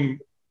solving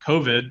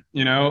COVID,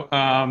 you know,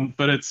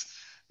 but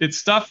it's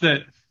stuff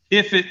that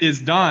if it is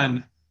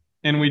done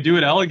and we do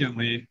it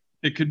elegantly,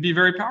 it could be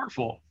very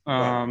powerful.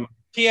 Right.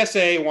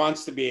 TSA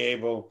wants to be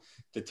able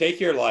to take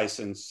your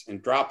license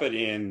and drop it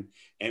in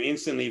and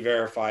instantly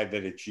verify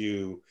that it's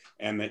you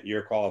and that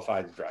you're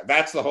qualified to drive.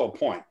 That's the whole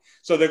point.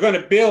 So they're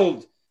going to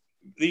build,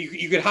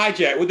 you could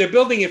hijack, well, they're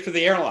building it for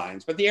the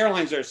airlines, but the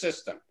airlines are a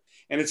system.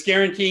 And it's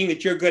guaranteeing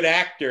that you're a good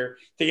actor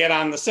to get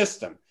on the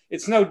system.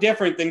 It's no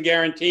different than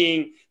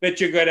guaranteeing that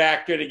you're a good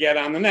actor to get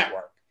on the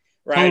network,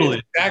 right? Totally.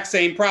 It's the exact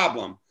same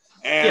problem.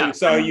 And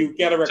so you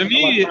get an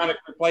electronic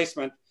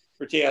replacement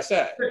for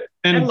TSA.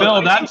 And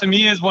Bill, that to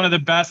me is one of the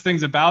best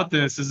things about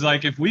this is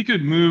like, if we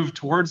could move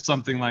towards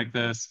something like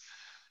this,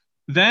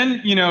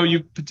 then, you know, you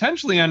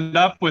potentially end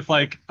up with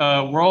like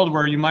a world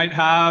where you might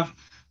have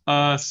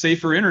a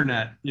safer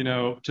internet, you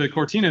know, to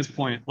Cortina's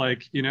point,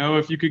 like, you know,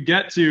 if you could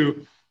get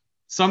to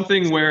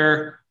something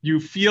where you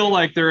feel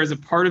like there is a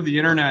part of the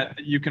internet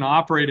that you can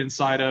operate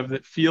inside of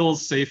that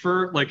feels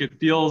safer, like it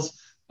feels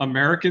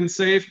American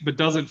safe, but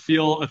doesn't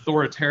feel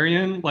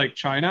authoritarian like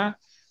China.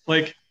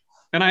 Like,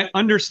 and I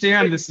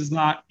understand this is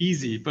not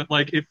easy, but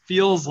like, it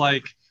feels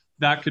like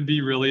that could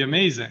be really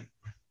amazing.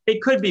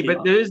 It could be,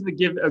 but there is the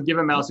give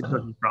a mouse a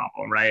cookie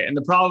problem, right? And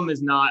the problem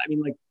is not, I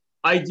mean, like,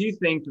 I do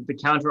think that the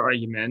counter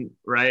argument,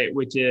 right,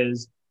 which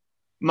is,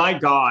 my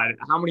God,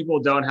 how many people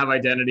don't have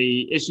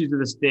identity, issues with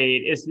the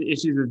state,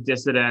 issues with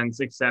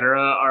dissidents, et cetera,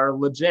 are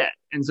legit.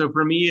 And so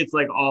for me, it's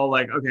like all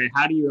like, okay,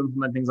 how do you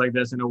implement things like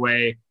this in a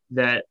way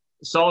that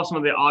solve some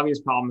of the obvious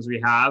problems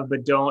we have,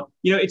 but don't,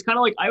 you know, it's kind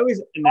of like, I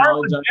always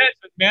analogize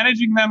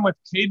managing them with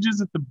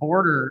cages at the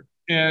border.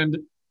 And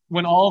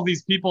when all of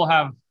these people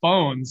have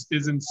phones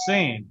is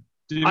insane.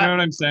 Do you know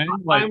what I'm saying?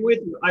 Like, I'm with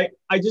you.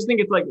 I just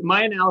think it's like,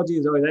 my analogy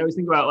is always, I always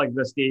think about like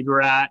the stage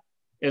we're at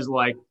is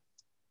like,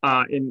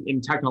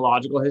 in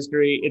technological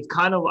history, it's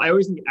kind of, I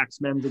always think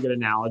X-Men's a good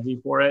analogy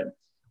for it,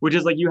 which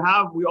is like,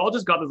 we all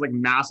just got this like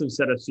massive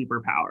set of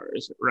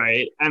superpowers,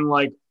 right? And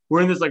like,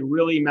 we're in this like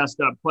really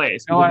messed up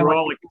place because we're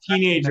all like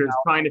teenagers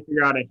trying to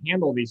figure out how to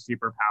handle these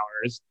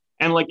superpowers.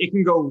 And like, it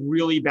can go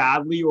really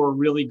badly or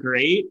really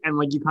great. And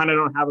like, you kind of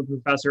don't have a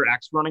Professor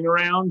X running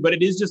around, but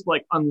it is just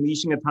like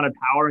unleashing a ton of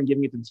power and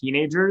giving it to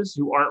teenagers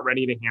who aren't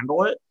ready to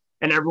handle it.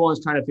 And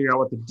everyone's trying to figure out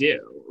what to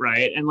do,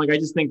 right? And like, I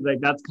just think like,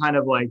 that's kind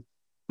of like,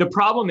 the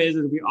problem is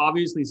we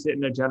obviously sit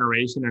in a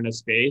generation in a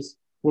space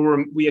where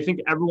I think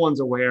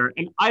everyone's aware.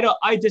 And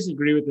I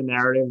disagree with the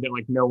narrative that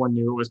like, no one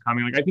knew it was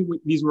coming. Like, I think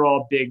these were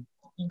all big,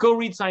 go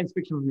read science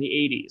fiction from the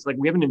 80s. Like,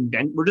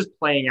 we're just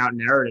playing out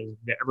narratives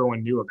that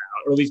everyone knew about,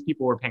 or at least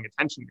people were paying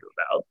attention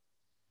to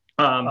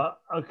about.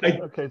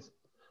 Okay.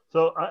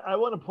 So I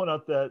want to point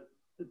out that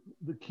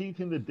the key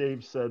thing that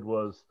Dave said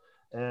was,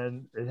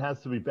 and it has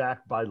to be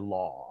backed by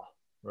law,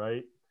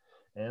 right?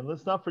 And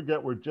let's not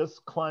forget, we're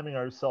just climbing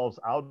ourselves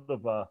out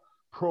of a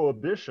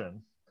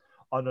prohibition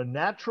on a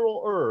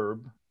natural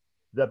herb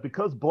that,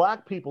 because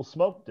Black people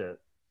smoked it,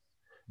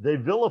 they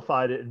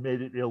vilified it and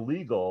made it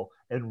illegal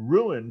and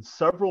ruined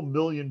several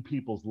million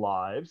people's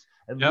lives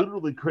and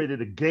literally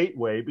created a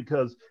gateway,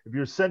 because if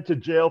you're sent to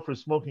jail for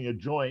smoking a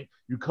joint,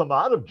 you come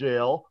out of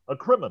jail a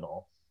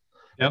criminal.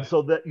 And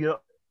so that, you know,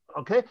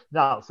 okay,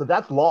 now, so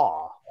that's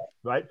law,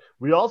 right?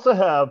 We also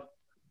have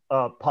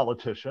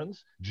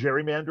politicians,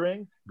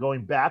 gerrymandering,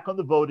 going back on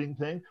the voting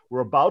thing. We're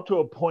about to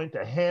appoint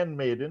a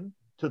handmaiden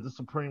to the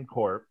Supreme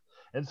Court.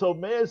 And so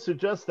may I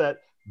suggest that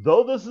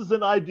though this is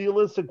an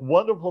idealistic,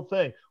 wonderful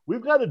thing,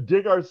 we've got to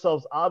dig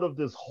ourselves out of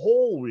this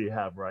hole we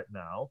have right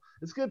now.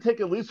 It's going to take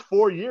at least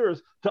 4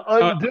 years to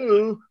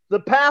undo the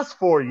past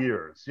 4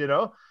 years, you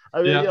know?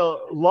 I mean, you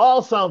know,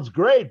 law sounds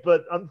great,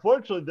 but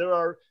unfortunately there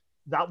are,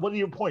 not, what do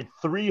you point,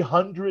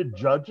 300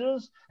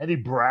 judges? And he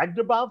bragged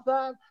about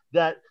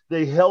that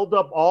they held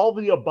up all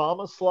the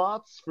Obama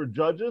slots for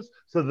judges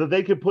so that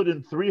they could put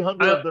in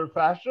 300 of their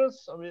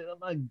fascists. I mean, oh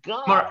my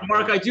God.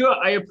 Mark,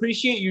 I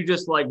appreciate you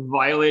just like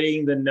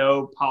violating the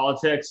no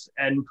politics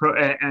and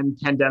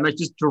pandemic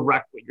just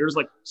directly. You're just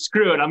like,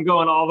 screw it, I'm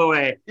going all the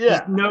way.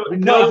 Yeah,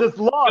 because it's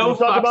law. You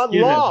talk about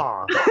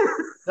law.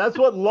 That's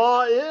what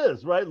law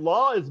is, right?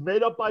 Law is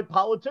made up by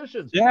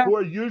politicians who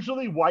are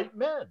usually white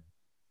men.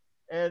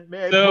 And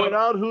may I point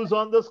out who's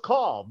on this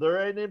call?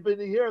 There ain't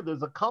anybody here.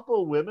 There's a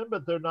couple of women,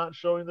 but they're not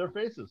showing their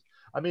faces.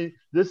 I mean,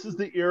 this is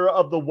the era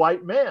of the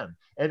white man.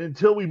 And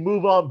until we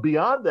move on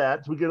beyond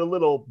that, we get a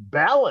little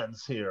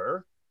balance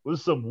here with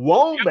some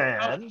woe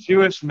man.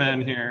 Jewish men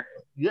here.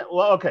 Yeah,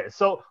 well, okay.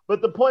 So,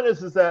 but the point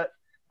is that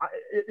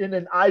in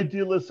an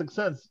idealistic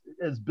sense,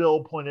 as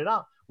Bill pointed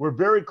out, we're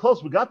very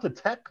close. We got the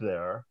tech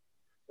there.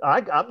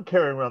 I'm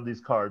carrying around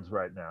these cards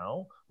right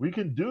now. We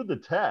can do the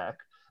tech.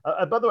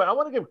 By the way, I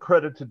want to give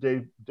credit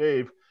to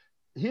Dave.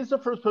 He's the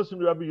first person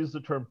to ever use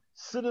the term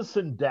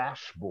citizen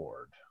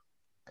dashboard.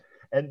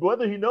 And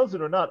whether he knows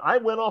it or not, I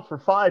went off for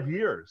 5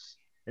 years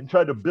and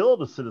tried to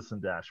build a citizen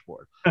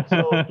dashboard.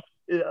 So,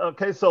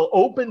 okay, so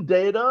open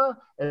data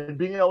and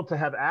being able to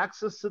have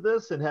access to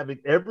this and having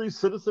every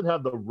citizen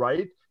have the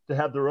right to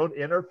have their own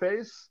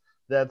interface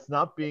that's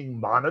not being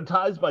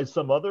monetized by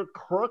some other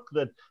crook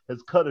that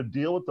has cut a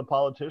deal with the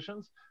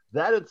politicians,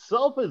 that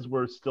itself is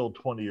we're still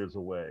 20 years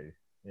away.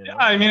 You know?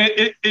 Yeah, I mean,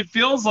 it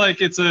feels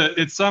like it's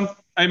some.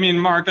 I mean,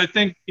 Mark, I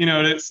think,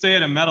 to stay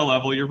at a meta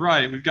level, you're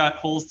right. We've got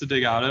holes to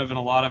dig out of and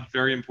a lot of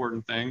very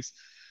important things,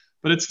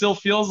 but it still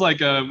feels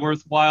like a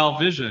worthwhile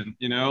vision.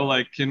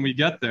 Like, can we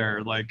get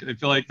there? Like, I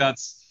feel like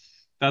that's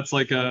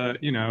like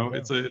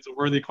it's a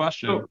worthy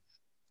question.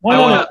 One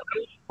other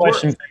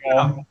question,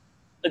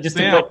 just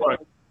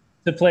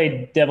to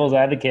play devil's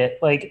advocate,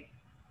 like.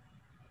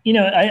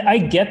 I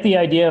get the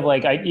idea of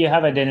like you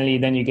have identity,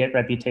 then you get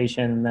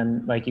reputation, and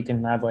then like you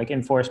can have like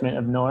enforcement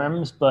of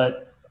norms.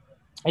 But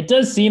it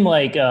does seem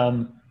like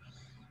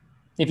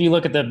if you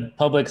look at the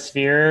public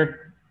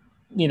sphere,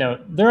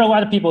 there are a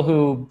lot of people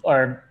who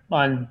are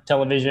on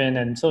television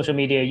and social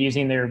media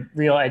using their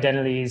real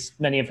identities,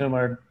 many of whom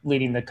are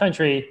leading the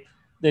country,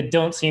 that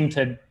don't seem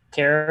to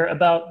care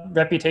about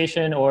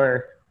reputation,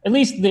 or at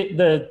least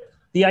the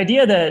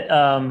idea that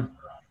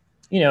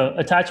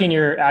attaching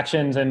your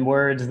actions and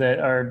words that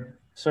are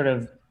sort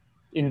of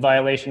in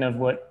violation of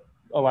what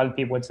a lot of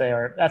people would say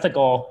are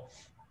ethical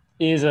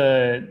is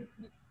a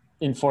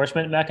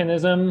enforcement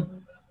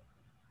mechanism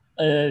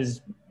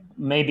is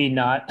maybe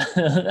not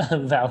a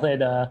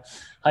valid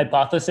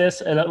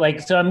hypothesis. And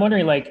so I'm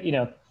wondering,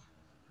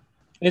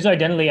 is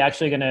identity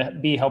actually going to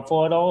be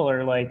helpful at all,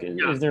 or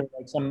is there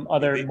like some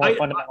other more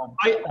fundamental?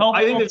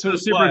 I think it's a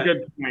super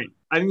good point.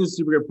 I think it's a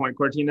super good point,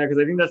 Cortina, because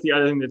I think that's the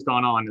other thing that's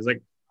gone on is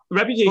like.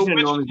 Reputation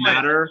and norms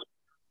matter,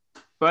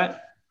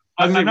 but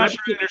I'm not sure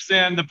I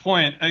understand the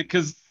point,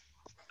 because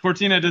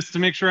Cortina, just to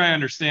make sure I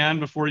understand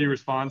before you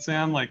respond,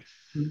 Sam,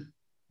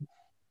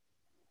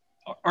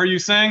 are you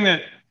saying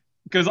that,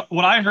 because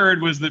what I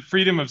heard was that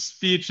freedom of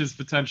speech is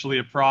potentially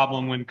a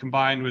problem when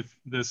combined with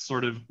this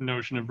sort of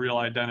notion of real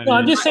identity? No,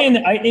 I'm just saying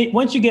that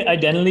once you get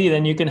identity,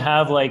 then you can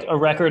have like a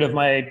record of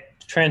my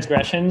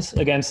transgressions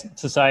against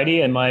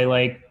society and my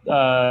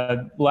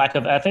lack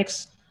of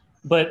ethics,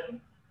 but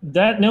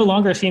that no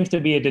longer seems to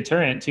be a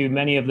deterrent to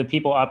many of the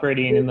people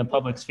operating in the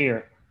public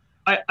sphere.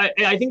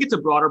 I think it's a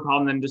broader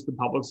problem than just the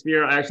public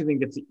sphere. I actually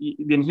think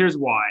and here's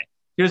why.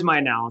 Here's my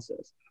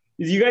analysis.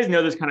 Is you guys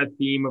know this kind of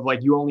theme of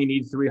like, you only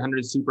need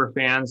 300 super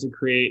fans to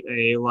create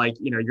a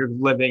you're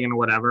living and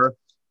whatever.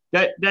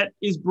 That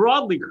is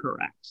broadly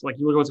correct. Like,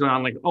 you look at what's going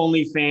on, like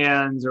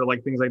OnlyFans or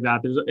like things like that.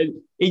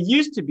 It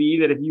used to be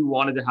that if you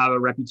wanted to have a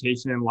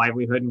reputation and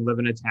livelihood and live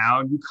in a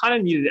town, you kind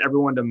of needed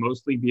everyone to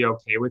mostly be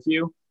okay with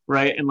you.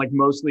 Right. And like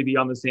mostly be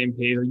on the same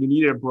page, or you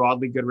need a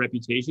broadly good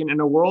reputation. In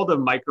a world of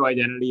micro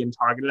identity and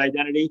targeted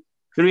identity,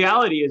 the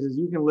reality is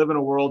you can live in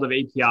a world of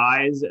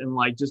APIs and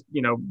like just,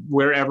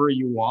 wherever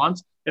you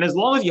want. And as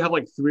long as you have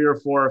like 3 or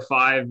 4 or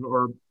 5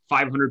 or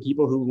 500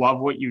 people who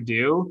love what you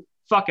do,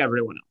 fuck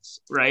everyone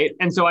else. Right.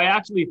 And so I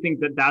actually think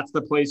that that's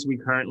the place we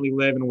currently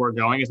live and we're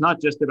going. It's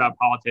not just about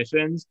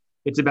politicians.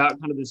 It's about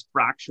kind of this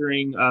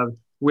fracturing of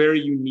where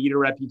you need a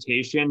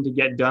reputation to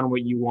get done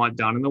what you want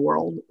done in the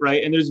world,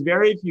 right? And there's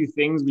very few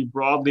things we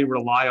broadly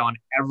rely on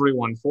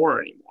everyone for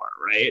anymore,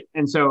 right?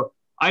 And so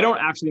I don't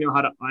actually know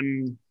how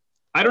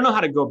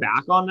to go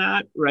back on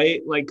that,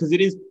 right? Like, because it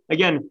is,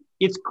 again,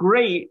 it's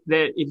great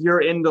that if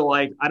you're into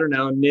like, I don't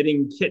know,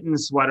 knitting kitten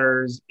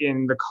sweaters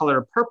in the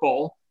color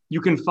purple,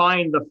 you can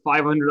find the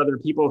 500 other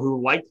people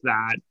who like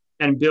that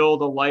and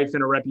build a life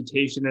and a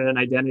reputation and an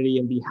identity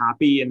and be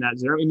happy in that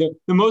zone. I mean,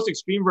 the most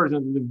extreme version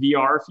of the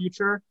VR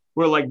future,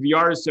 where like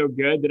VR is so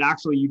good that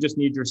actually you just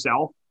need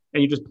yourself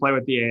and you just play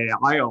with the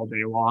AI all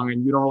day long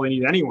and you don't really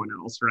need anyone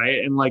else,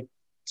 right? And like,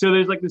 so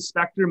there's like this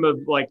spectrum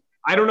of like,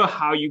 I don't know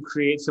how you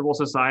create civil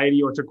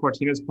society, or to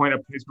Cortina's point, a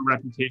place where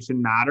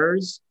reputation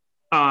matters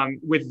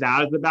with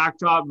that as the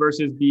backdrop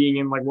versus being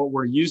in like what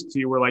we're used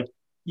to, where like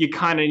you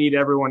kind of need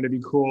everyone to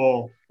be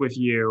cool with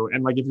you.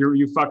 And like, if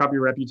you fuck up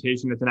your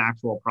reputation, it's an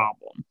actual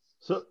problem.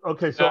 So,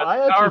 okay. So I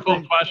actually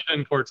powerful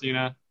question,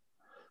 Cortina.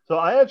 So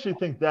I actually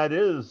think that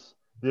is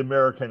the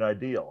American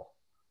ideal,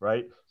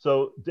 right?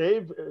 So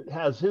Dave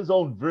has his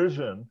own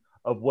vision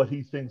of what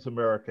he thinks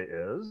America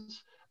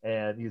is,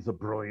 and he's a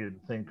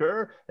brilliant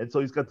thinker. And so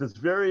he's got this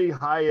very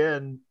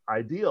high-end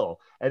ideal.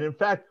 And in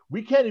fact,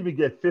 we can't even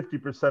get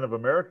 50% of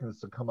Americans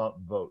to come out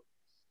and vote,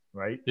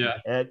 right? Yeah.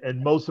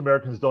 And most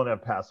Americans don't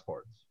have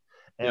passports.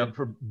 And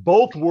for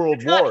both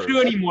world wars. It's not true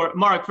anymore,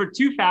 Mark, for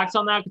 2 facts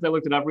on that, because I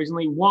looked it up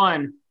recently.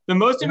 One, the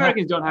most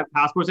Americans don't have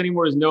passports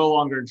anymore is no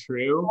longer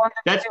true.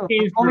 That's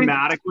changed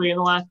dramatically in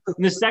the last.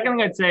 And the second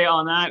thing I'd say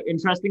on that,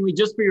 interestingly,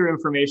 just for your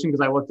information, because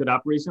I looked it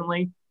up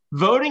recently,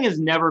 voting has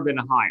never been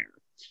higher.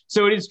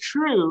 So it is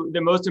true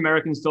that most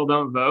Americans still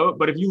don't vote,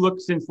 but if you look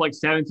since like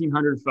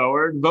 1700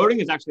 forward, voting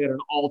is actually at an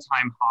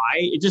all-time high.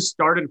 It just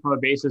started from a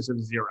basis of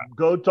 0.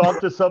 Go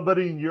talk to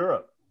somebody in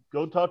Europe.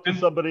 Go talk to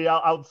somebody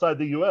outside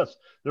the U.S.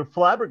 They're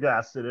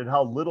flabbergasted at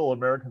how little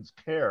Americans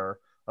care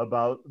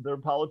about their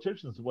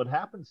politicians and what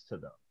happens to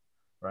them,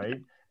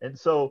 right? And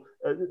so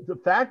the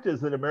fact is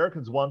that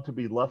Americans want to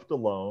be left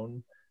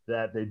alone,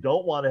 that they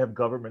don't want to have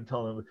government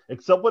telling them,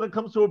 except when it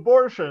comes to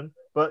abortion.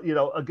 But,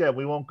 again,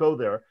 we won't go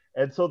there.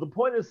 And so the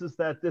point is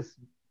that this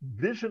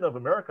vision of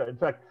America, in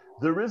fact,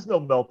 there is no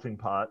melting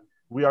pot.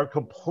 We are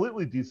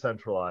completely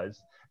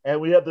decentralized. And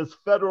we have this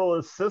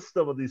federalist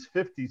system of these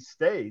 50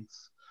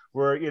 states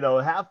where,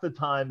 half the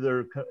time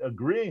they're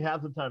agreeing,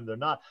 half the time they're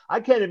not. I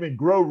can't even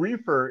grow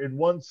reefer in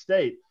one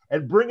state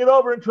and bring it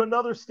over into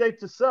another state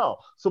to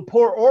sell. So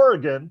poor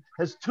Oregon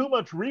has too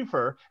much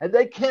reefer and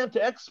they can't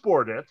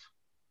export it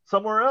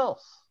somewhere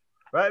else,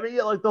 right? I mean,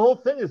 the whole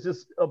thing is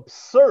just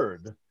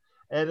absurd.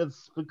 And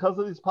it's because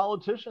of these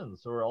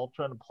politicians who are all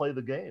trying to play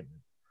the game,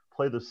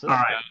 play the system. All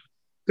right.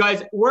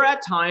 Guys, we're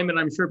at time, and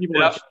I'm sure people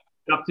have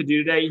stuff to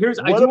do today.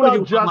 What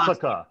about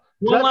Jessica?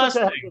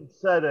 Jessica hasn't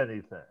said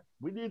anything.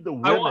 We need the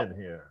women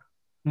here.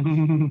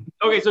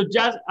 Okay, so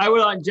I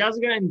would like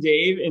Jessica and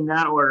Dave in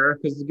that order,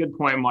 because it's a good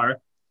point, Mark.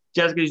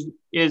 Jessica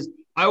because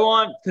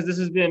this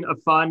has been a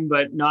fun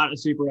but not a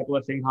super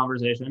uplifting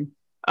conversation.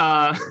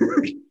 Can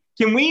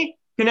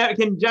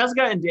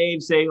Jessica and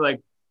Dave say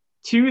like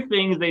 2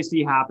 things they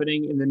see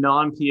happening in the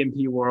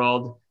non-PNP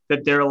world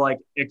that they're like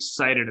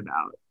excited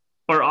about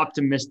or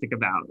optimistic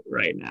about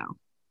right now?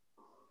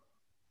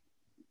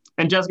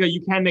 And Jessica,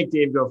 you can make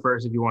Dave go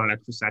first if you want an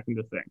extra second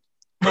to think.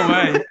 No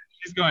way.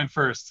 He's going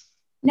first.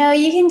 No,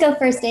 you can go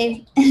first,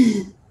 Dave.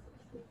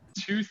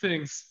 2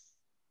 things.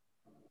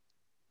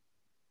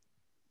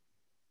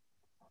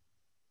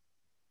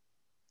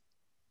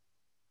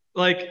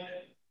 Like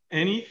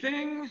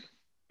anything?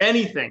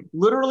 Anything.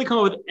 Literally come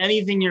up with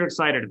anything you're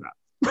excited about.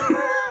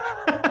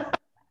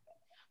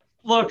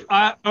 Look,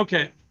 I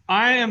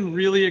am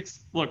really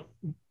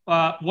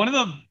one of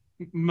the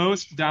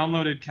most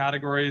downloaded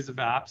categories of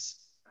apps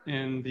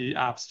in the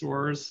app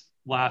stores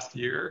last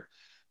year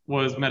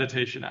was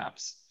meditation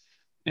apps.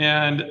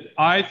 And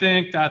I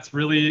think that's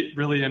really,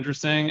 really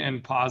interesting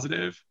and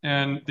positive.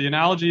 And the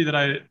analogy that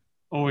I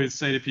always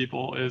say to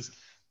people is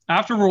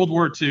after World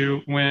War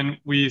II, when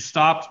we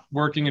stopped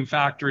working in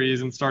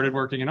factories and started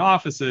working in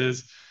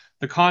offices,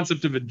 the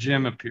concept of a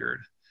gym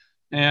appeared.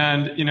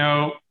 And,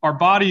 our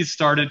bodies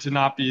started to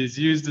not be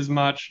used as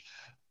much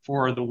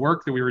for the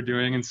work that we were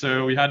doing. And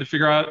so we had to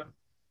figure out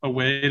a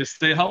way to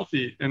stay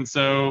healthy. And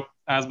so,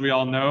 as we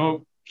all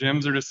know,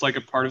 gyms are just like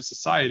a part of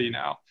society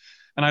now.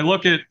 And I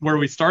look at where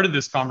we started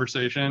this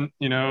conversation,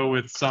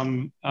 with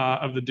some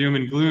of the doom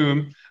and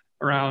gloom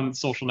around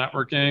social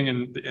networking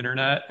and the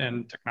internet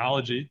and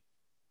technology.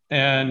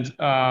 And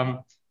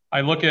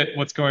I look at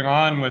what's going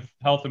on with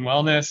health and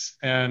wellness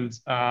and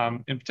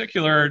in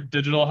particular,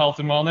 digital health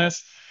and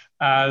wellness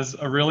as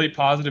a really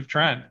positive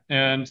trend.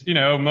 And,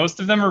 most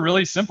of them are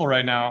really simple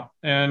right now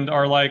and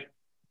are like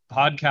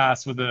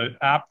podcasts with an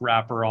app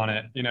wrapper on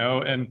it,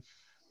 and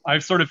I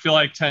sort of feel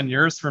like 10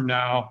 years from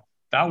now,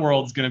 that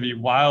world's going to be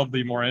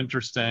wildly more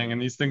interesting.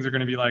 And these things are going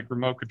to be like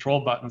remote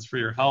control buttons for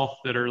your health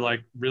that are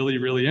like really,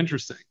 really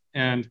interesting.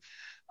 And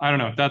I don't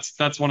know,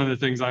 that's one of the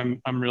things I'm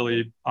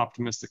really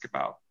optimistic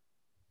about.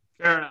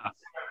 Fair enough.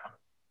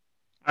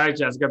 All right,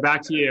 Jessica,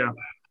 back to you.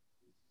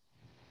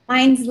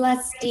 Mine's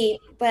less deep,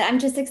 but I'm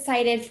just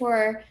excited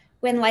for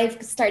when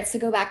life starts to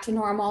go back to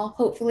normal,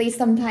 hopefully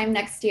sometime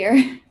next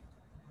year.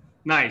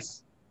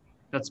 Nice.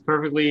 That's a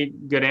perfectly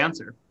good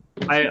answer.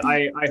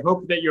 I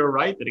hope that you're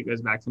right that it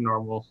goes back to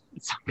normal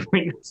at some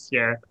point next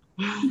year.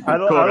 I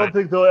don't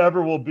think there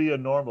ever will be a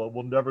normal. It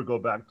will never go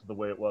back to the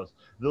way it was.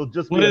 There'll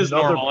just be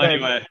another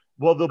anyway?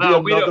 Well,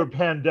 there'll be another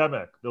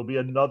pandemic. There'll be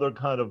another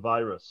kind of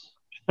virus.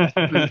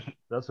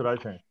 That's what I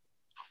think.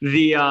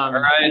 All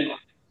right,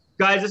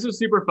 guys, this was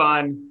super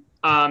fun.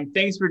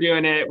 Thanks for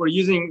doing it. We're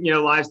using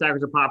Live Stack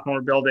as a platform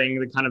we're building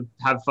to kind of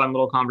have fun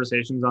little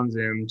conversations on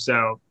Zoom.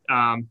 So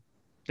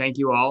thank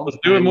you all. Let's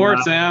do it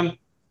more, Sam.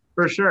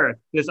 For sure.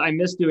 I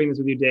miss doing this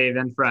with you, Dave,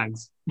 and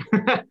friends.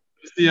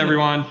 See you,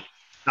 everyone.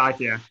 Talk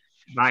to you.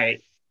 Bye.